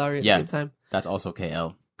of Kyle Lowry at the same time. That's also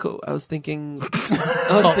KL. Cool. I was thinking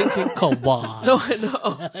Kawhi. No.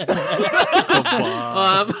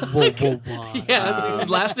 His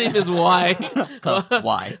last name is Y.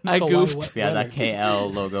 Kawhi. I goofed. Yeah, that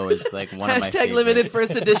KL logo is like one of my favorites. Limited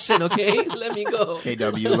first edition, okay? Let me go.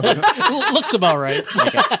 KW logo. Looks about right.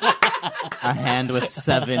 Like a hand with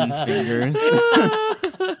 7 fingers.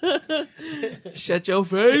 Shut your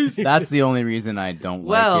face. That's the only reason I don't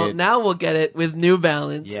like it. Well, now we'll get it with New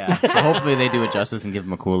Balance. Yeah. So hopefully they do it justice and give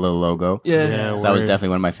them a cool little logo. Yeah. So that was definitely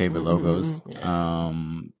one of my favorite logos.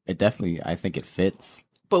 It definitely, I think it fits.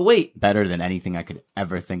 But wait. Better than anything I could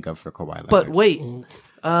ever think of for Kawhi Leonard. But wait.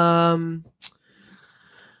 Blah,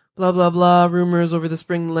 blah, blah. Rumors over the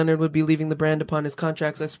spring Leonard would be leaving the brand upon his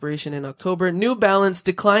contract's expiration in October. New Balance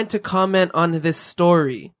declined to comment on this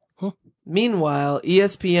story. Meanwhile,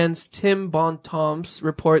 ESPN's Tim Bontemps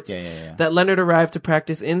reports that Leonard arrived to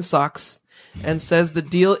practice in socks and says the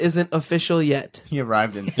deal isn't official yet. He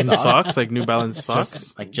arrived in socks? In socks? Like New Balance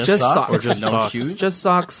socks? Just socks? Or just no socks? shoes? Just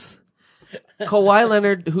socks. Kawhi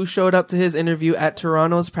Leonard, who showed up to his interview at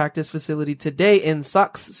Toronto's practice facility today in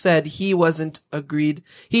socks, said he hasn't agreed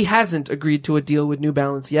to a deal with New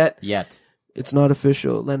Balance yet. It's not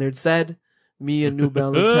official, Leonard said. Me and New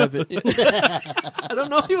Balance haven't. I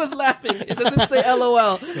don't know if he was laughing. It doesn't say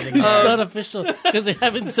LOL. It's not official because they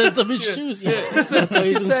haven't sent him his shoes yet.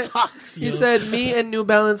 He said, me and New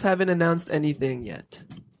Balance haven't announced anything yet.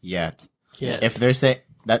 If they're saying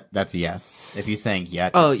that's a yes. If he's saying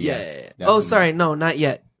yet, yes. Oh, sorry. No, not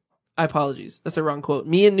yet. I apologize. That's a wrong quote.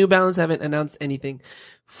 Me and New Balance haven't announced anything.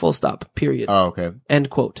 Full stop. Period. Oh, okay.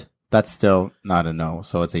 End quote. That's still not a no,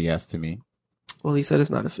 so it's a yes to me. Well, he said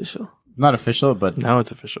it's not official. Not official, but now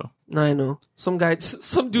it's official. No, I know. Some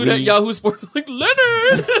dude at Yahoo Sports was like,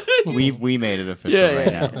 Leonard. we made it official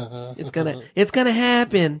right now. It's gonna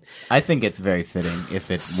happen. I think it's very fitting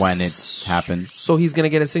when it happens. So he's gonna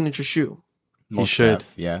get a signature shoe. He should.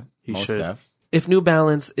 He should. If New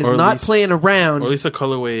Balance is not playing around, or at least a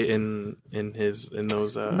colorway in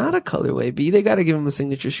those. Not a colorway, B. They gotta give him a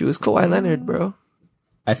signature shoe. It's Kawhi Leonard, bro.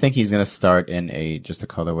 I think he's gonna start in just a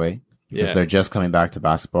colorway. Because they're just coming back to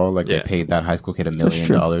basketball. Like they paid that high school kid $1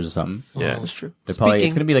 million or something. Yeah, that's true. It's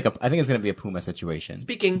gonna be I think it's gonna be a Puma situation.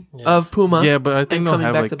 Speaking of Puma, but I think they'll coming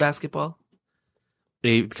have back to basketball.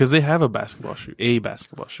 Because they have a basketball shoe.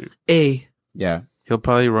 Yeah. He'll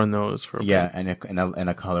probably run those for a bit. and a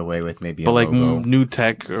colorway with maybe but a logo. new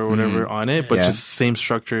tech or whatever on it, but just same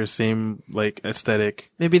structure, same like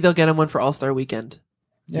aesthetic. Maybe they'll get him one for All-Star Weekend.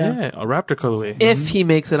 Yeah, a Raptor colorway. If he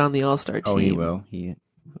makes it on the All-Star team. Oh, he will.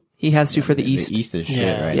 He has to for the East. The East is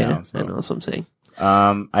shit right now. So. I know, that's what I'm saying.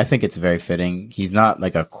 I think it's very fitting. He's not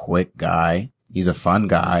like a quick guy. He's a fun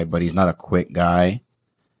guy, but he's not a quick guy.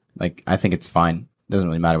 Like, I think it's fine. Doesn't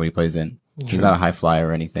really matter what he plays in. True. He's not a high flyer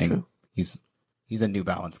or anything. True. He's a New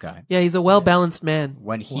Balance guy. Yeah, he's a well-balanced man.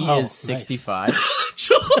 When he is 65.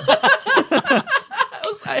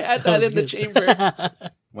 I had that in the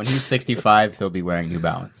chamber. When he's 65, he'll be wearing New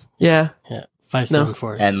Balance. Yeah.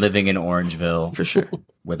 574. And living in Orangeville. For sure.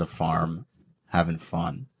 With a farm. Having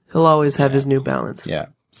fun. He'll always have his New Balance. Yeah.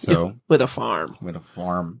 So. With a farm.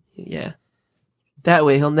 Yeah. That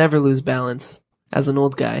way he'll never lose balance as an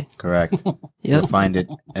old guy. Correct. You'll find it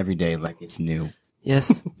every day like it's new.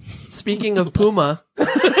 Yes. Speaking of Puma.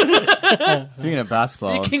 Speaking of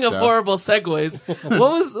basketball. Speaking of horrible segues.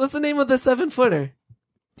 What's the name of the 7-footer?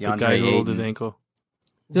 The guy who rolled his ankle.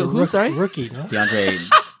 Who, sorry? Rookie, no? DeAndre Ayton.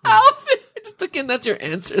 I just took in that's your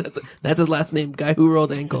answer. That's his last name. Guy who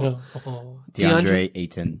rolled ankle. DeAndre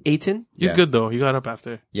Ayton. Ayton? He's good though. He got up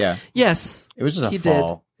after. Yeah. Yes. It was just a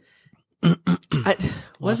fall.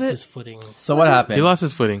 Was his footing. So what happened? He lost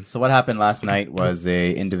his footing. So what happened last night was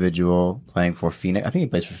a individual playing for Phoenix. I think he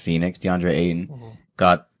plays for Phoenix. DeAndre Ayton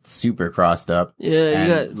got super crossed up.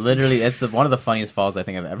 Yeah. Literally, it's one of the funniest falls I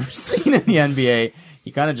think I've ever seen in the NBA. He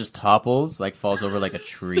kind of just topples, like falls over like a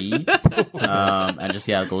tree, and just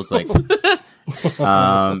goes like.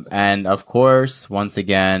 And of course, once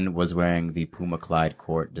again, was wearing the Puma Clyde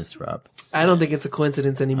Court Disrupt. I don't think it's a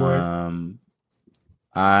coincidence anymore.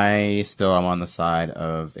 I still am on the side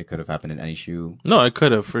of it could have happened in any shoe. No, it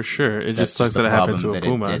could have for sure. It just sucks that it happened to a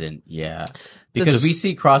Puma. It didn't. Yeah, because we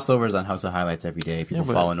see crossovers on House of Highlights every day. People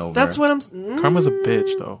falling over. That's what I'm. Karma's a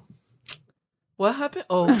bitch, though. What happened?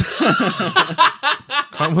 Oh,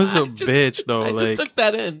 Karma's a bitch, though. I just took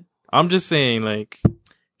that in. I'm just saying, like.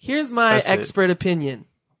 Here's my expert opinion.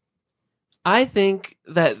 I think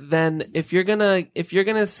that then if you're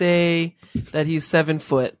gonna say that he's 7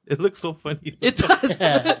 foot, It looks so funny. it does.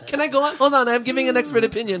 Can I go on? Hold on, I'm giving an expert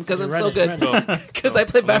opinion because I'm so good. Because I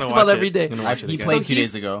play basketball every day. He played 2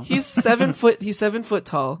 days ago. He's 7 foot. He's 7 foot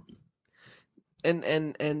tall.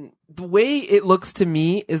 And the way it looks to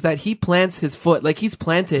me is that he plants his foot, like he's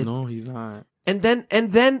planted. No, he's not. And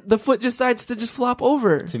then the foot just decides to just flop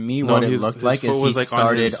over. To me, what it looked like is he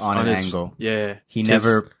started on an angle. Yeah. He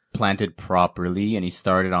never planted properly, and he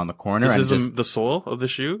started on the corner. This is the sole of the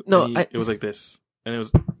shoe? No, it was like this. And it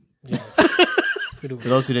was... For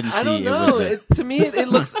those who didn't see, I don't know. it was this. To me,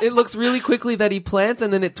 it looks really quickly that he plants,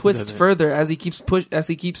 and then it twists further as he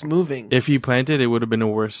keeps moving. If he planted, it would have been a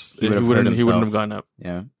worse. He wouldn't have gone up.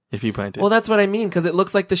 Yeah. If he planted. Well, that's what I mean, because it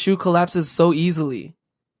looks like the shoe collapses so easily.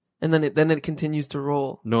 And then it continues to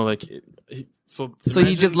roll. No, like... So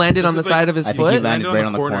he just landed on the side of his foot? I think he landed right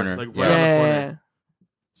on the corner. Like right on the corner.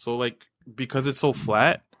 So like, because it's so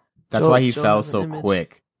flat... That's why he fell so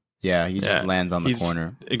quick. Yeah, he just lands on the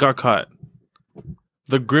corner. It got caught.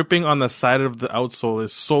 The gripping on the side of the outsole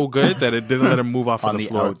is so good that it didn't let him move off of the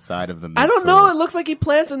floor. On the outside of the midsole. I don't know. It looks like he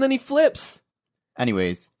plants and then he flips.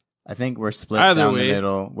 Anyways, I think we're split down the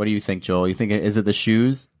middle. What do you think, Joel? You think is it the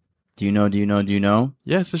shoes? Do you know?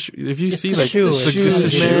 Yeah, it's the shoe. If you see like shoes,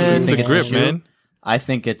 it's the grip, man. I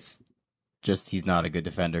think it's just he's not a good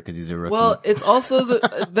defender because he's a rookie. Well, it's also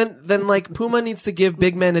then like Puma needs to give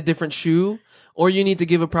big men a different shoe, or you need to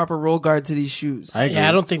give a proper roll guard to these shoes. I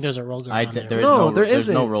don't think there's a roll guard. There isn't. There's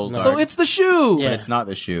no roll guard. So it's the shoe. But it's not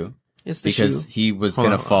the shoe. It's the because shoe. He was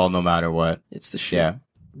gonna fall no matter what. It's the shoe. Yeah.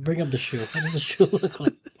 Bring up the shoe. What does the shoe look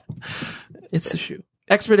like? It's the shoe.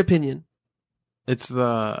 Expert opinion. It's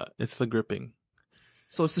the gripping.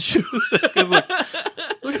 So it's the shoe.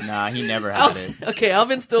 Nah, he never had it. Okay,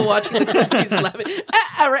 Alvin's still watching the clip. He's laughing.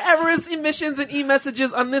 At our avarice emissions and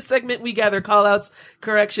e-messages. On this segment, we gather callouts,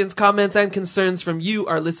 corrections, comments, and concerns from you,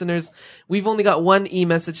 our listeners. We've only got one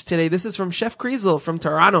e-message today. This is from Chef Kriesel from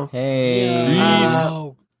Toronto. Hey.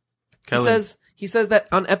 He says that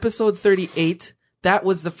on episode 38, that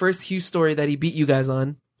was the first Hugh story that he beat you guys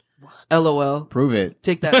on. What? LOL. Prove it.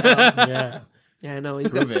 Take that. Yeah. Yeah, I know. He's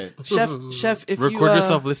Prove it. Chef, if record you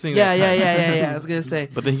yourself listening. Yeah. I was gonna say.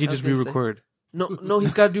 But then he can just re-record. No,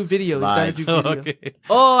 he's got to do video. He's got to do video. Okay.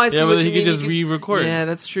 Oh, I see. Yeah, what but you he mean. can just re-record. Yeah,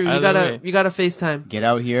 that's true. You Either gotta FaceTime. Get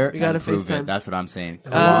out here and prove FaceTime. it. That's what I'm saying.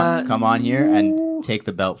 Come on here and take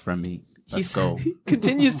the belt from me. Let's go. He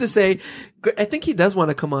continues to say, I think he does want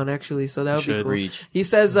to come on actually, so that would be cool. Reach. He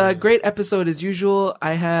says, great episode as usual.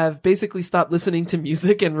 I have basically stopped listening to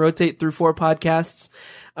music and rotate through 4 podcasts.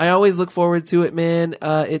 I always look forward to it, man.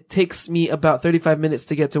 It takes me about 35 minutes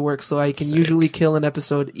to get to work, so I can usually kill an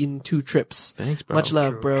episode in 2 trips. Thanks, bro. Much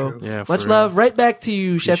love, bro. Yeah, much love. Right back to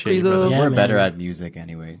you, Chef Kriesel. We're better at music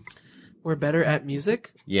anyways. We're better at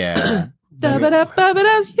music? Yeah.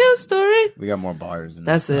 Hugh story. We got more bars.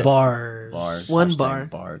 That's it. Bars. One bar.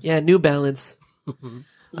 Bars. Yeah, New Balance.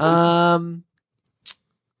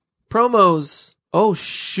 Promos. Oh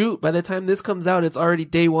shoot! By the time this comes out, it's already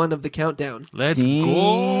day 1 of the countdown. Let's go.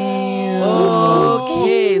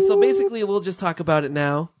 Okay, so basically, we'll just talk about it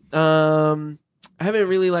now. I haven't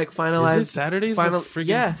really finalized. Is it Saturday's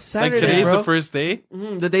Saturday. Saturday. Like today's bro. the first day.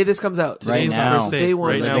 The day this comes out. Right now. Day 1.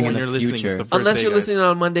 Right now, when you're listening, it's the first Unless day, you're guys. listening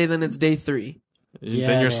on Monday, then it's day 3.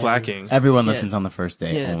 Then you're slacking. Everyone listens on the first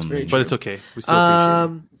day. Yeah, it's very true. But it's okay. We still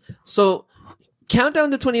appreciate it. So,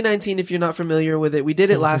 Countdown to 2019, if you're not familiar with it, we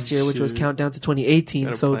did it last year, which was Countdown to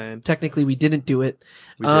 2018. So technically we didn't do it.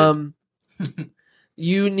 We did.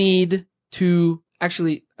 You need to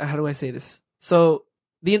actually, how do I say this? So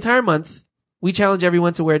the entire month, we challenge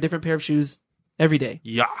everyone to wear a different pair of shoes every day.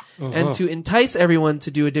 Yeah. And to entice everyone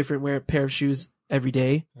to do a different pair of shoes every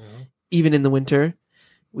day, even in the winter,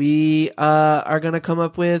 we are going to come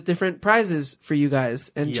up with different prizes for you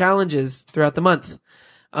guys and challenges throughout the month.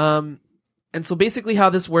 And so basically how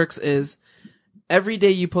this works is every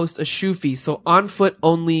day you post a shoe fee. So on foot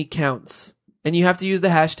only counts. And you have to use the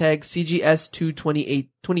hashtag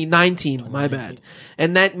CGS2019, my bad.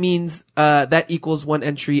 And that means, that equals 1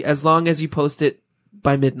 entry as long as you post it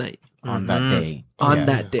by midnight. On that day. On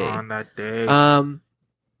that day. On that day.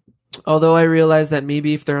 Although I realize that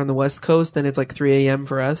maybe if they're on the West Coast, then it's 3 a.m.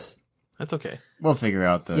 for us. That's okay. We'll figure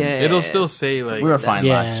out the... Yeah. It'll still say we were fine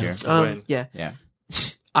last year. Yeah.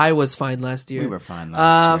 I was fine last year. We were fine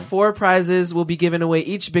last year. 4 prizes will be given away,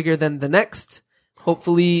 each bigger than the next.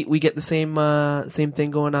 Hopefully we get the same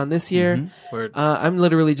thing going on this year. I'm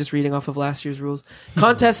literally just reading off of last year's rules.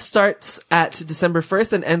 Contest starts at December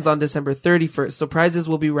 1st and ends on December 31st. So prizes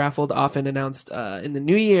will be raffled off and announced in the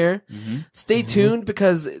new year. Stay tuned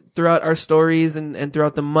because throughout our stories and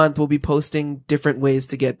throughout the month we'll be posting different ways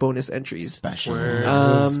to get bonus entries. Special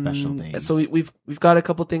days. So we've got a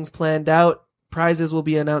couple things planned out. Prizes will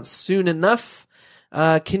be announced soon enough.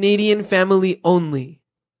 Canadian family only.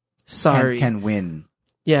 Sorry. Can win.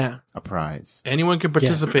 Yeah. A prize. Anyone can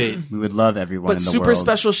participate. We would love everyone but in the super world.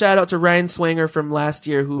 special shout out to Ryan Swanger from last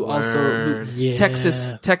year who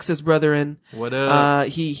Texas brethren. What up?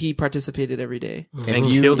 He participated every day. And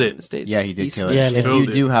killed it. In the States. Yeah, he did kill it. Yeah, if you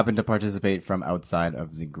do happen to participate from outside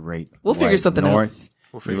of the great We'll figure something north,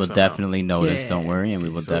 out. We will definitely notice, don't worry, and we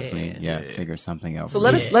will definitely figure something out. So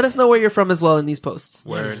let us know where you're from as well in these posts.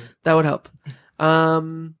 Word. That would help.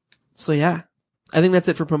 So yeah. I think that's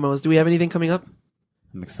it for promos. Do we have anything coming up?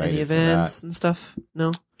 I'm excited. Any events and stuff?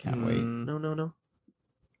 No? Can't wait. No.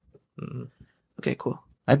 Okay, cool.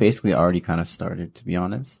 I basically already kind of started, to be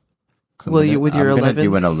honest. Well, I'm going to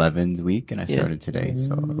do an 11s week, and I started today,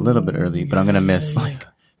 so a little bit early, but I'm going to miss like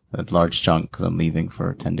a large chunk because I'm leaving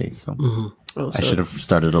for 10 days, so I should have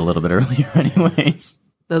started a little bit earlier anyways.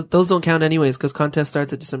 Those don't count anyways because contest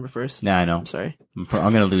starts at December 1st. Yeah, I know. I'm sorry. I'm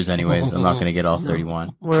going to lose anyways. I'm not going to get all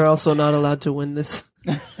 31. We're also not allowed to win this.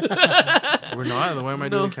 We're not? Then why am I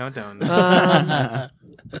doing a countdown?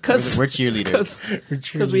 Because we're cheerleaders.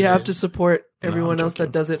 Because we have to support everyone else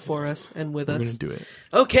that does it for us and with us. We're going to do it.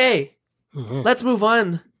 Okay. Let's move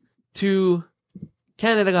on to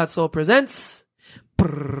Canada Got Soul presents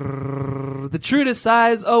the True to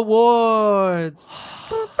Size Awards.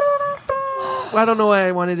 I don't know why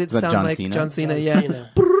I wanted it to sound like John Cena. Yeah.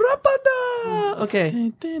 Okay.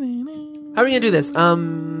 How are we gonna do this?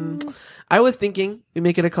 I was thinking we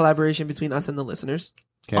make it a collaboration between us and the listeners.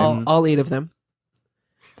 Okay. All 8 of them.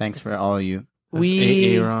 Thanks for all of you.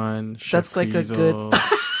 Aaron, that's like a good.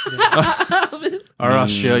 Our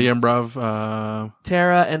Australian bruv.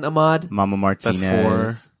 Tara and Ahmad. Mama Martinez.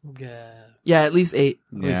 That's 4. Yeah, at least 8.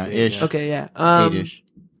 Yeah, ish. Okay, yeah. 8-ish.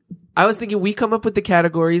 I was thinking we come up with the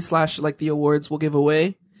categories / like the awards we'll give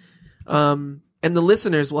away. And the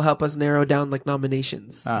listeners will help us narrow down like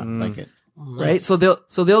nominations. Like it. Right? So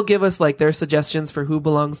they'll give us like their suggestions for who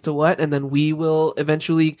belongs to what, and then we will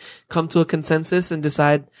eventually come to a consensus and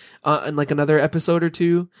decide in like another episode or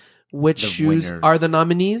two which shoes are the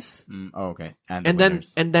nominees. Okay. And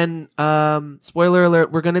then spoiler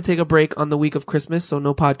alert, we're going to take a break on the week of Christmas, so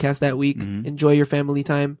no podcast that week. Enjoy your family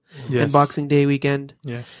time and Boxing Day weekend.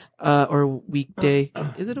 Yes. Or weekday.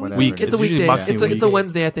 Is it a week? It's a weekday. It's a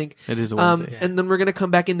Wednesday, I think. It is a Wednesday. And then we're going to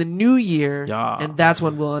come back in the new year, and that's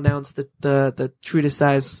when we'll announce the True to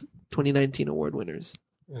Size 2019 award winners.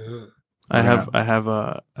 I have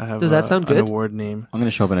Does that sound good? An award name. I'm going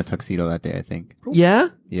to show up in a tuxedo that day, I think. Yeah?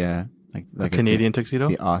 Yeah. Like a Canadian tuxedo?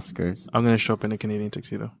 The Oscars. I'm going to show up in a Canadian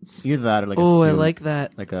tuxedo. Either that or like a suit. I like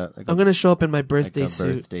that. I'm going to show up in my birthday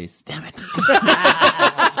suit. Damn it.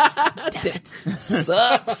 Damn it.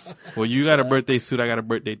 Sucks. Well, you got a birthday suit, I got a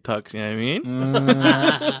birthday tux, you know what I mean?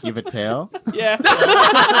 You have a tail? Yeah.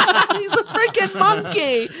 He's a freaking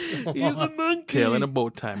monkey. He's a monkey. Tail and a bow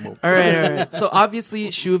tie. All right. So obviously,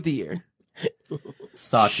 shoe of the year.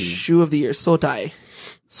 Sati. Shoe of the year. Soti.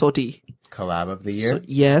 Collab of the year?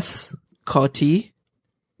 Yes. Koti.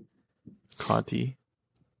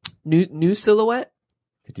 New silhouette.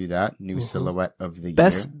 Could do that. New silhouette of the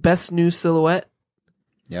year. Best new silhouette.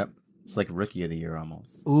 Yep. It's like rookie of the year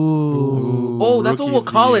almost. Ooh. Oh, that's what we'll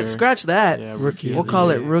call it. Scratch that. Yeah, we'll call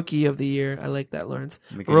it rookie of the year. I like that, Lawrence.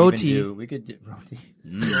 Roti. Love roti, We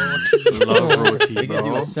could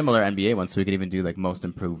do a similar NBA one, so we could even do like most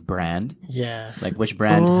improved brand. Yeah. Like which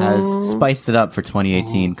brand has spiced it up for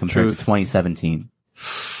 2018 compared to 2017.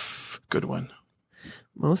 Good one.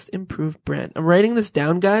 Most improved brand. I'm writing this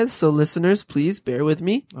down, guys, so listeners, please bear with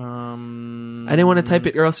me. I didn't want to type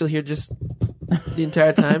it or else you'll hear just the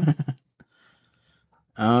entire time.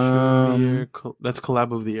 That's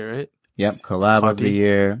collab of the year, right? Yep, collab of the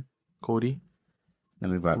year. Cody.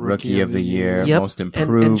 Then we've got rookie of the year, yep. most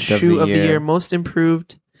improved and shoe of the year, most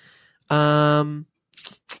improved. Should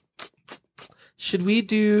we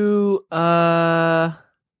do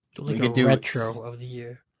we could do retro of the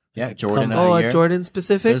year? Yeah, Jordan of the year. A Jordan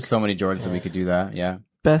specific? There's so many Jordans that we could do that, yeah.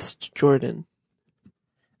 Best Jordan.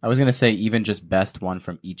 I was going to say even just best one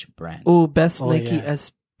from each brand. Oh, best Nike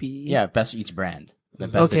SB. Yeah, best each brand. The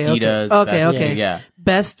best Adidas. Okay. Yeah.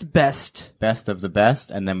 Best. Best of the best,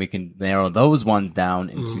 and then we can narrow those ones down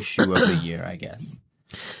into shoe of the year, I guess.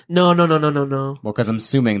 No. Well, because I'm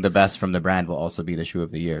assuming the best from the brand will also be the shoe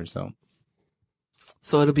of the year, so.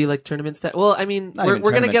 So it'll be like tournament style. Well, I mean, Not we're even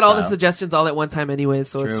gonna tournament get all the style. suggestions all at one time anyways,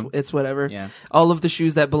 so True. it's whatever. Yeah. All of the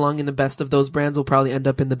shoes that belong in the best of those brands will probably end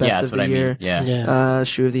up in the best Yeah, of that's what the I year. mean. Yeah. Yeah.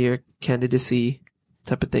 Shoe of the year candidacy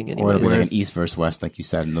type of thing Or anyway. it'll be like an East versus West, like you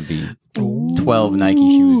said, and there'll be 12 Nike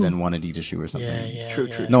shoes and one Adidas shoe or something. Yeah. True.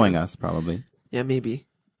 Knowing us, probably. Yeah, maybe.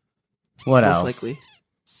 What Most else? likely.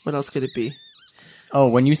 What else could it be? Oh,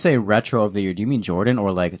 when you say retro of the year, do you mean Jordan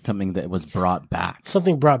or like something that was brought back?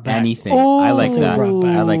 Something brought back. Anything. I like Something that. brought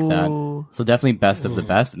back. I like that. So definitely best of the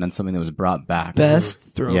best, and then something that was brought back. Best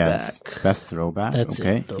throwback. Yes. Best throwback. That's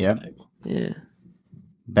okay. it. Yep. Throwback. Yeah.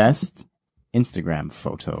 Best Instagram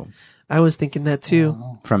photo I was thinking that too.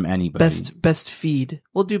 from anybody. Best feed.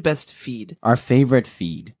 We'll do best feed. Our favorite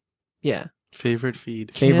feed. Yeah. Favorite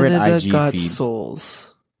feed. Favorite Canada IG Got feed.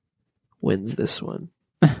 Souls wins this one.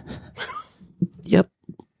 Yep.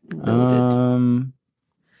 Noted.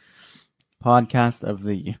 Podcast of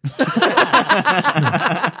the year.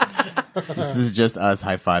 This is just us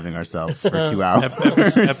high-fiving ourselves for 2 hours.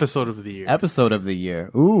 Episode of the year. Episode of the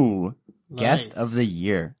year. Ooh. Guest Nice. of the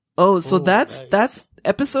year. Oh, so nice. that's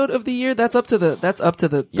episode of the year. That's up to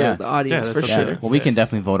the Yeah. the audience Yeah, for that's Yeah. up sure. to Well, we can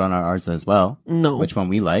definitely vote on ours as well. No, Which one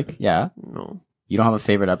we like. Yeah. no. You don't have a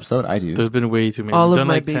favorite episode? I do. There's been way too many. All We've of done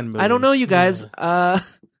my like 10 baby. million. I don't know, you guys. I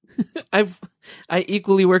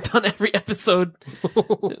equally worked on every episode,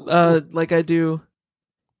 like I do.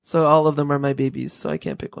 So all of them are my babies. So I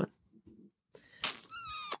can't pick one.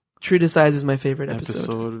 True to Size is my favorite episode.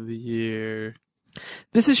 Episode of the year.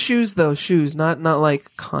 This is shoes though, shoes, not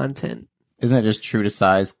like content. Isn't it just True to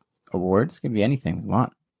Size awards? It can be anything we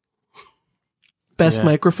want. Best Yeah.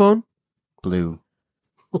 microphone? Blue.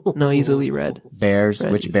 No, easily red. Bears.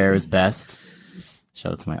 Red Which is- bear is best?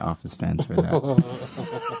 Shout out to my Office fans for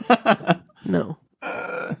that. No.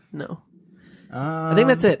 No. I think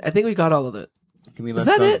that's it. I think we got all of it. Can we Is list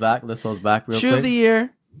that those it? back? List those back real Shoe quick. of the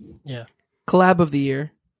year, Yeah. collab of the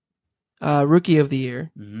year, rookie of the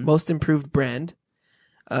year, Mhm. most improved brand,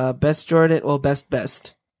 best Jordan, well,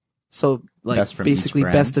 best. So like Best from each basically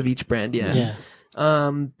brand. best of each brand, yeah.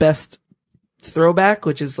 Yeah. Best throwback,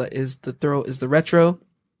 which is the retro.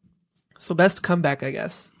 So best comeback, I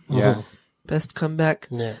guess. Yeah. Best comeback.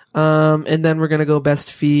 Yeah. And then we're gonna go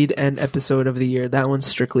best feed and episode of the year. That one's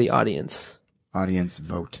strictly audience. Audience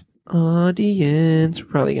vote. Audience. We're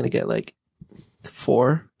probably gonna get like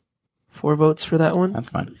four votes for that one. That's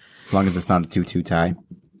fine. As long as it's not a 2-2 tie.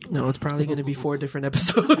 No, it's probably gonna be 4 different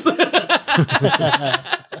episodes.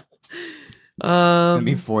 It's going to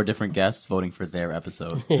be 4 different guests voting for their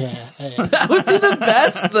episode. Yeah. That would be the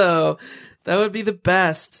best, though. That would be the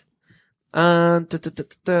best.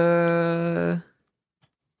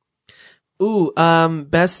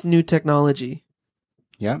 Best new technology.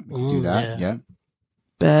 Yeah, we can do that. yeah. Yeah.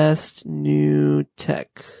 Best new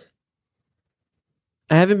tech.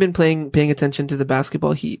 I haven't been paying attention to the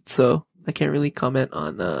basketball heat, so I can't really comment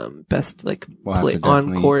on best like We'll have play to on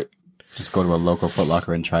definitely- court. Just go to a local Foot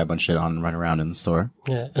Locker and try a bunch of shit on and run around in the store.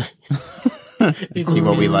 Yeah. See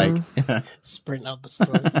what we like. Sprint out the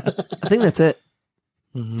store. I think that's it.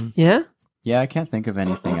 Mm-hmm. Yeah. Yeah, I can't think of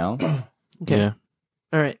anything else. Okay. Yeah.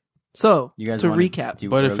 All right. So You guys to wanna recap, do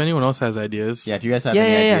But if early- anyone else has ideas, Yeah, if you guys have Yeah,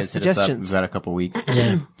 any yeah, yeah, ideas, hit us up. suggestions. We've got a couple weeks.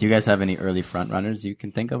 Yeah. Do you guys have any early front runners you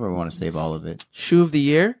can think of, or we want to save all of it? shoe of the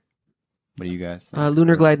year, What do you guys think?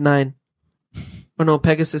 Lunar Glide 9. Oh no,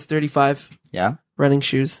 Pegasus 35 Yeah? running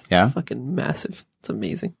shoes. Yeah? Fucking massive. It's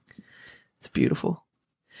amazing. It's beautiful.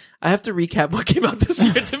 I have to recap what came out this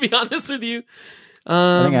year, to be honest with you.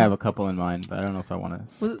 I think I have a couple in mind, but I don't know if I want to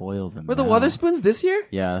Was it- spoil them. Were the now. Wotherspoons this year?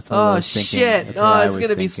 Yeah, that's what I Oh was thinking. shit! That's what I It's was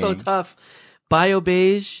gonna be so thinking. tough. Bio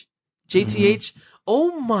Beige, JTH.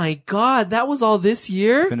 Oh my god, that was all this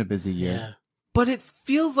year. It's been a busy year. Yeah. But it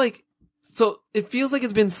feels like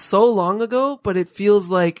it's been so long ago. But it feels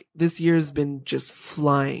like this year's been just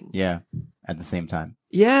flying. Yeah, at the same time.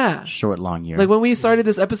 Yeah. Short, long year. Like when we started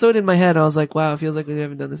this episode in my head, I was like, wow, it feels like we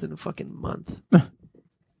haven't done this in a fucking month.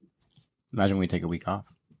 Imagine we take a week off.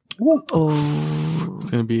 Oh, it's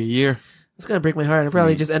gonna be a year. it's gonna break my heart. I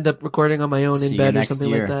probably just end up recording on my own See in you bed or next something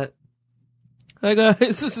year. like that. Hi guys,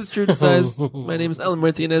 this is True to Size. My name is Alan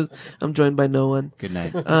Martinez. I'm joined by no one. Good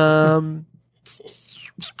night.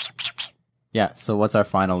 Yeah, so what's our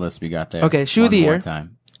final list we got there? Okay, shoe of One the more year.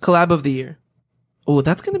 time. Collab of the year. Oh,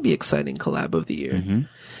 that's gonna be exciting. Collab of the year. Mhm.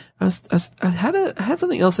 I had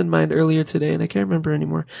something else in mind earlier today, and I can't remember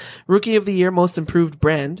anymore. Rookie of the year, most improved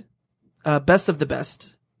brand, best of the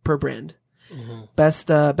best per brand, best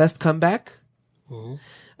comeback,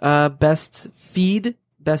 best feed,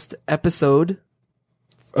 best episode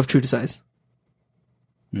of True to Size.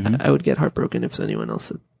 Mhm. I would get heartbroken if anyone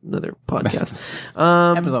else podcast.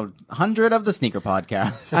 Episode 100 of the Sneaker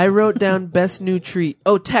Podcast. I wrote down best new treat.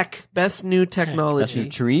 Oh, tech. Best new technology. Best new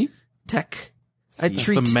tree? Tech.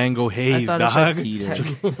 Treat. The mango haze, I dog.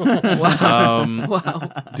 Wow.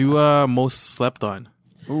 Wow. Do most slept on.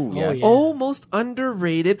 Ooh, yes. Oh, most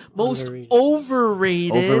underrated. Most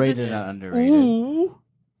overrated. Overrated and underrated. Ooh.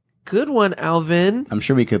 Good one, Alvin. I'm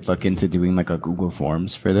sure we could look into doing like a Google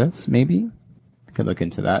Forms for this, maybe. We could look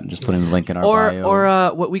into that and just put in the link in our bio.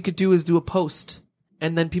 Or what we could do is do a post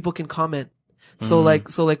and then people can comment. So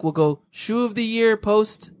like we'll go shoe of the year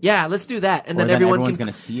post. Yeah, let's do that. And then everyone's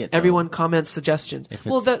gonna see it. Though. Everyone comments suggestions.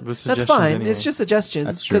 That's fine. Anyway. It's just suggestions.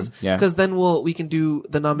 That's true. Because then we can do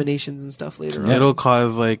the nominations and stuff later on. It'll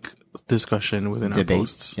cause like discussion within our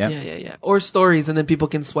posts. Yep. Yeah. Or stories, and then people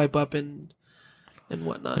can swipe up and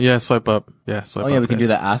whatnot. Yeah, swipe up. Yeah, swipe up. Oh yeah, we can do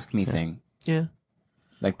the ask me thing. Yeah.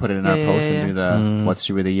 Like put it in our post and do the what's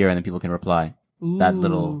shoe of the year, and then people can reply. Ooh. That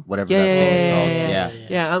little whatever that thing is called.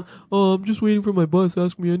 Yeah. I'm just waiting for my bus.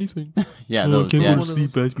 Ask me anything. Yeah, those. Can't go to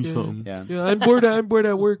sleep. Ask me something. Yeah. I'm bored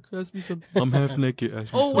at work. Ask me something. I'm half naked.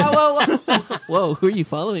 Ask me something. Wow. Whoa, who are you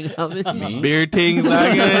following, Alvin? Beer things.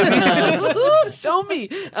 Show me.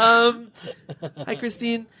 Hi,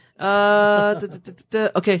 Christine.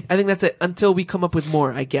 Okay, I think that's it until we come up with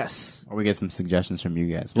more, I guess. Or we get some suggestions from you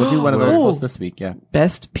guys. We'll do one of those posts this week. Yeah.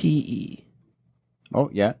 Best PE. Oh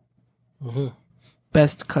yeah. Mm-hmm.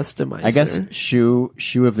 Best customizer. I guess shoe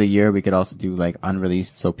of the year. We could also do like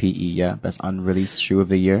unreleased. So PE. Yeah. Best unreleased shoe of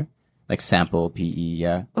the year. Like sample PE.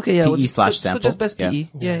 Yeah. Okay. Yeah. PE / sample. So just best PE.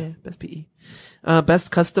 Yeah. Best PE. Best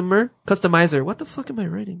customizer. What the fuck am I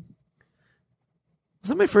writing? Was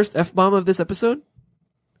that my first F-bomb of this episode?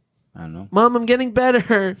 I don't know. Mom, I'm getting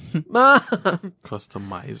better. Mom.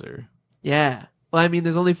 Customizer. Yeah. Well, I mean,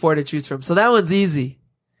 there's only 4 to choose from, so that one's easy.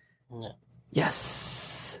 Yeah.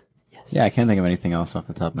 Yes. Yeah, I can't think of anything else off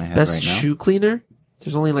the top of my head Best right now. shoe cleaner?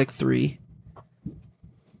 There's only like 3.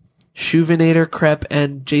 Shoevinator, Crep,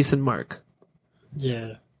 and Jason Mark.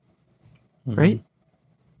 Yeah. Right?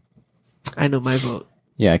 I know my vote.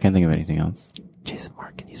 Yeah, I can't think of anything else. Jason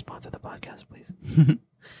Mark, can you sponsor the podcast, please?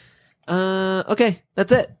 Okay,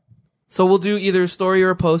 that's it. So we'll do either a story or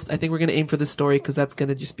a post. I think we're going to aim for the story because that's going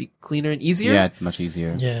to just be cleaner and easier. Yeah, it's much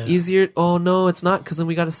easier. Yeah. Easier. Oh, no, it's not because then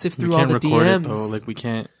we got to sift through all the DMs. We can't record it, though. Like, we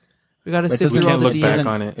can't. We got to sift through all the DMs. We can't look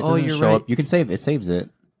back on it. It doesn't show up. You can save it. It saves it.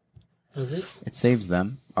 Does it? It saves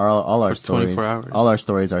them. All our stories. 24 hours. All our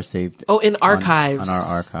stories are saved. Oh, in archives. On our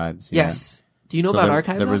archives. Yes. Do you know so about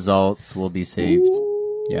archives? The results will be saved.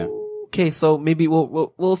 Ooh. Yeah. Okay, so maybe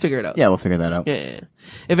we'll figure it out. Yeah, we'll figure that out. Yeah.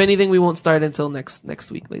 If anything, we won't start until next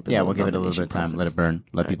week. Like we'll give it a little bit of time. Let it burn.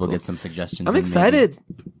 Let people get some suggestions. I'm excited.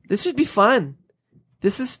 This should be fun.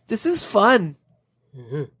 This is fun.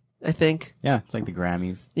 Mm-hmm. I think. Yeah, it's like the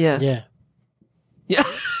Grammys. Yeah. Yeah. Yeah.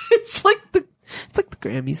 It's like the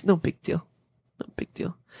Grammys. No big deal.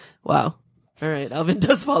 Wow. All right. Alvin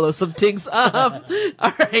does follow some things. All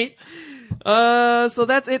right. So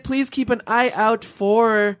that's it. Please keep an eye out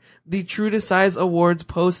for the True to Size Awards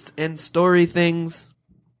posts and story things.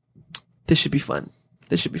 This should be fun.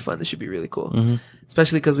 This should be really cool. Mm-hmm.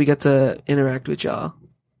 Especially because we get to interact with y'all.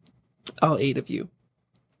 All 8 of you.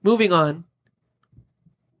 Moving on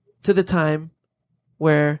to the time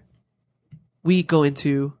where we go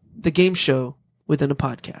into the game show within a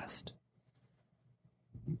podcast.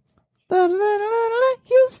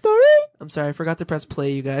 Hugh story. I'm sorry, I forgot to press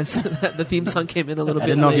play, you guys. The theme song came in a little bit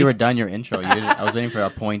late. I didn't know if you were done your intro. I was waiting for a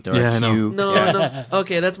point or a cue. No.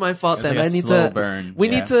 Okay, that's my fault then. Like I need slow to burn. We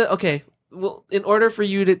need to. Okay, well, in order for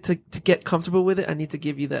you to get comfortable with it, I need to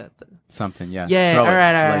give you that. Something, yeah. Yeah. Throw all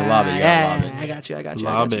right. Like lob it. Yeah, Lob it. I got you.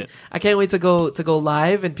 Lob it. I can't wait to go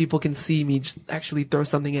live and people can see me just actually throw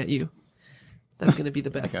something at you. That's gonna be the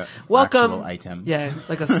best. Like Welcome. actual item. Yeah,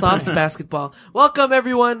 like a soft basketball. Welcome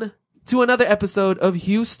everyone to another episode of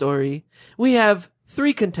Hugh Story. We have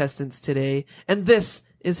 3 contestants today, and this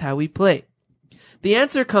is how we play. The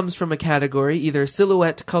answer comes from a category, either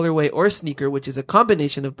silhouette, colorway, or sneaker, which is a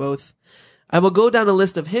combination of both. I will go down a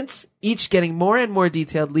list of hints, each getting more and more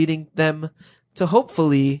detailed, leading them to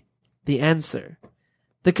hopefully the answer.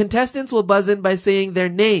 The contestants will buzz in by saying their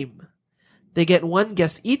name. They get 1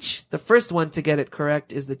 guess each. The first one to get it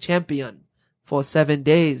correct is the champion for 7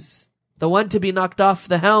 days. The one to be knocked off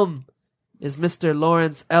the helm is Mr.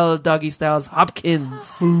 Lawrence LDoggyStyles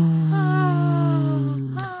Hopkins.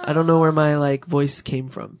 I don't know where my voice came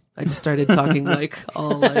from. I just started talking the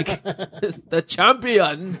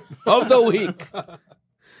champion of the week.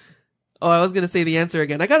 Oh, I was going to say the answer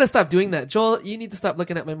again. I got to stop doing that. Joel, you need to stop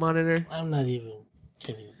looking at my monitor. I'm not even.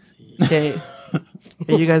 Can't even see. Okay.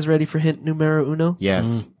 Are you guys ready for hint numero uno?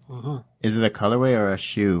 Yes. Mm-hmm. Is it a colorway or a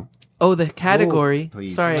shoe? Oh, the category. Oh,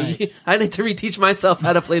 please. Sorry, Nice. I need to reteach myself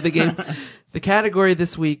how to play the game. The category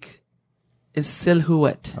this week is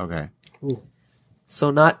silhouette. Okay. Ooh.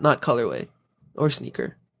 So not colorway or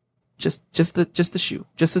sneaker. Just the shoe.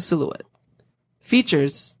 Just the silhouette.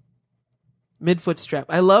 Features midfoot strap.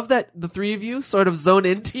 I love that the three of you sort of zone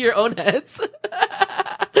into your own heads.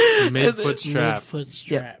 Midfoot strap. Midfoot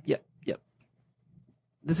strap. Yep.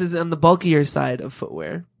 This is on the bulkier side of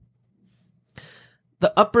footwear.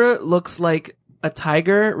 The upper looks like a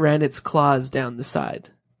tiger ran its claws down the side.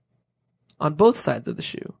 On both sides of the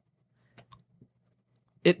shoe.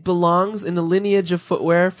 It belongs in the lineage of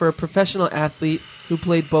footwear for a professional athlete who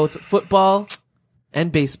played both football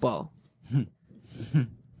and baseball.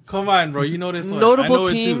 Come on, bro. You know this one. Notable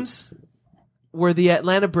teams were the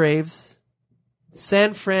Atlanta Braves,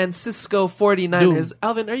 San Francisco 49ers. Dude.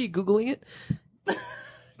 Alvin, are you Googling it?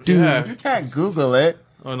 Dude. Yeah. You can't Google it.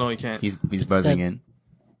 Oh, no, you can't. He's buzzing that- in.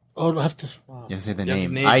 Oh, do I have to? Wow. Just say the You have to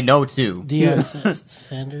name. name. I know too. Deion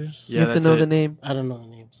Sanders. You have to that's know it. the name. I don't know the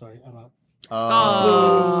name. Sorry, I'm out.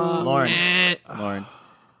 Lawrence. Eh. Lawrence.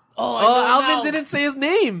 Oh, Alvin didn't say his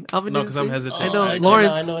name. Alvin No, didn't 'cause say I'm his- hesitant. I know. I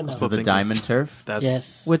Lawrence. I know. So the thinking. diamond turf. That's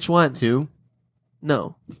Yes. Which one? 2.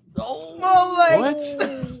 No. what?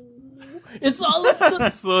 It's all up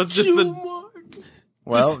to So it's just the mark.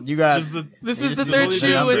 Well, you got. just the This you is the just third do shoe.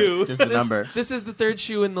 number. in- Just the this- number. This is the third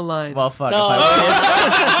shoe in the line. Well, fuck. No. If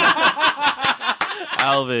I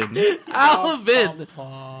Alvin Alvin.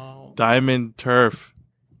 Diamond Turf.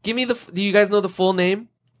 Give me do you guys know the full name?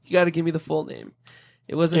 You got to give me the full name.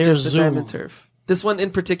 It wasn't Air just the Zoom. Diamond Turf. This one in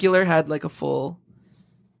particular had like a full.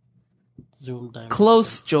 Zoom diamond.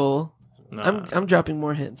 Close, Joel. Nah, I'm dropping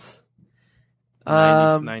more hints.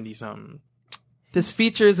 90 something. This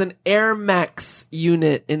features an Air Max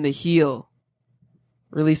unit in the heel.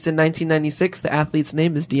 Released in 1996, the athlete's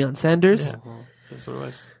name is Deion Sanders. Yeah. That's what it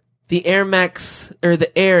was. The Air Max, or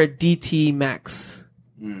the Air DT Max.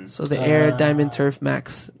 So the Air Diamond Turf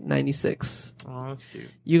Max 96. Oh, that's cute.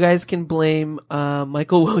 You guys can blame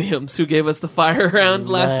Michael Williams, who gave us the fire round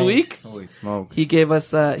last Nice. week. Holy smokes. He gave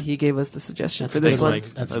us the suggestion That's for this good, one.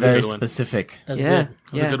 Mike. That's That's very a good one. specific. That's Yeah, good.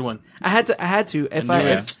 That's a good one. I had to. If I knew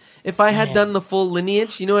I it. if I had done the full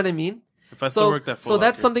lineage, you know what I mean. If I still worked that full, So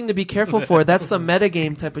that's I'll something to be careful for. That's some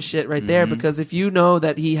metagame type of shit right there. Because if you know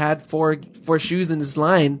that he had four shoes in his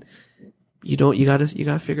line, you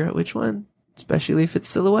gotta figure out which one, especially if it's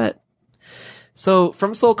silhouette. So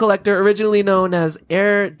from Soul Collector, originally known as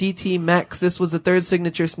Air DT Max, this was the third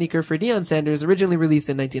signature sneaker for Deion Sanders, originally released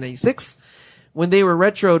in 1996. When they were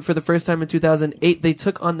retroed for the first time in 2008, they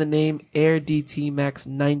took on the name Air DT Max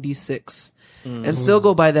 96 and still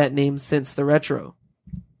go by that name since the retro.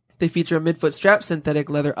 They feature a midfoot strap, synthetic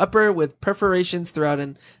leather upper with perforations throughout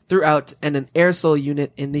and an air sole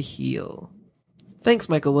unit in the heel. Thanks,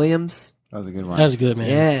 Michael Williams. That was a good one. That's good, man.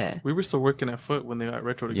 Yeah. We were still working at Foot when they got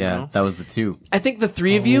retro again. Yeah, no? that was the 2. I think the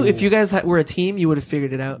three of you, if you guys were a team, you would have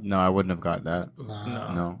figured it out. No, I wouldn't have got that.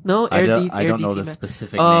 No. No. No, Air I don't know DT the Max.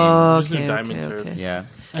 specific Oh, names. Just okay, the Diamond okay, Turf. okay. Yeah.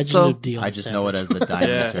 I just So- knew Deion I just know it as the diamond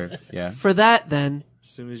Yeah. turf. Yeah. For that, then, As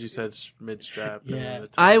soon as you said mid strap, Yeah.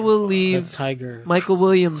 I will The leave tiger. Michael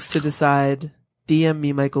Williams to decide. DM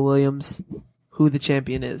me, Michael Williams, who the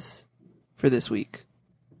champion is for this week.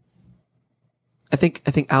 I think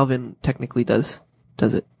Alvin technically does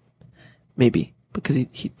it. Maybe. Because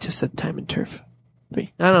he just said time and turf.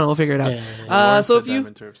 3. I don't know, we'll figure it out. Yeah. So if you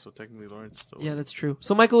Diamond Turf, so technically Lawrence still. Yeah, that's true.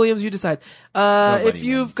 So Michael Williams, you decide. Nobody If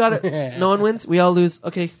you've wins. got it, no one wins. We all lose.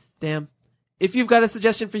 Okay, damn. If you've got a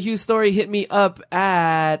suggestion for Hugh's story, hit me up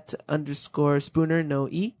at _Spooner, no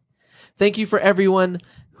E. Thank you for everyone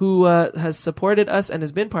who has supported us and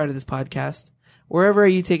has been part of this podcast. Wherever are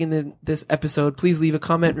you taking this episode, please leave a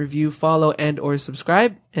comment, review, follow, and or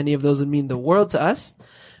subscribe. Any of those would mean the world to us.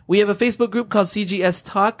 We have a Facebook group called CGS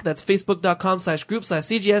Talk. That's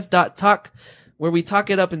facebook.com/group/cgs.talk, where we talk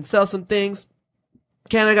it up and sell some things.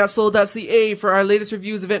 CanadaGotSold.ca for our latest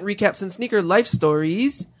reviews, event recaps, and sneaker life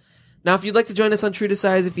stories. Now, if you'd like to join us on True to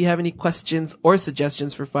Size, if you have any questions or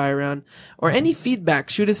suggestions for Fire Round, or any feedback,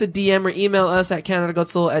 shoot us a DM or email us at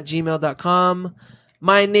CanadaGotSold@gmail.com.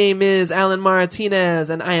 My name is Alan Martinez,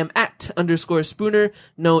 and I am at _Spooner,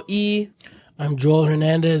 no E. I'm Joel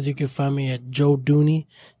Hernandez. You can find me at Joe Dooney,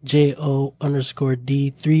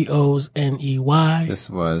 JO_D 3 O's NEY. This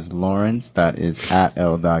was Lawrence. That is at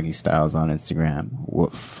LDoggyStyles on Instagram.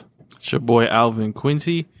 Woof. It's your boy Alvin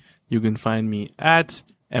Quincy. You can find me at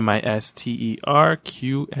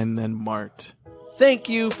MISTERQ and then Mart. Thank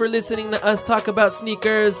you for listening to us talk about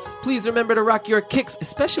sneakers. Please remember to rock your kicks,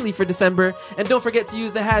 especially for December. And don't forget to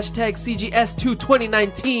use the hashtag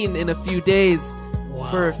CGS22019 in a few days.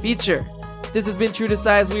 for a feature. This has been True to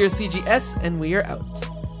Size. We are CGS, and we are out.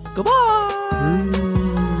 Goodbye.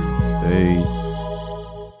 Peace.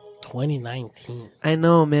 2019. I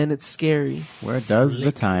know, man. It's scary. Where does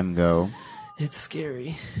the time go? It's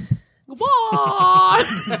scary. Goodbye.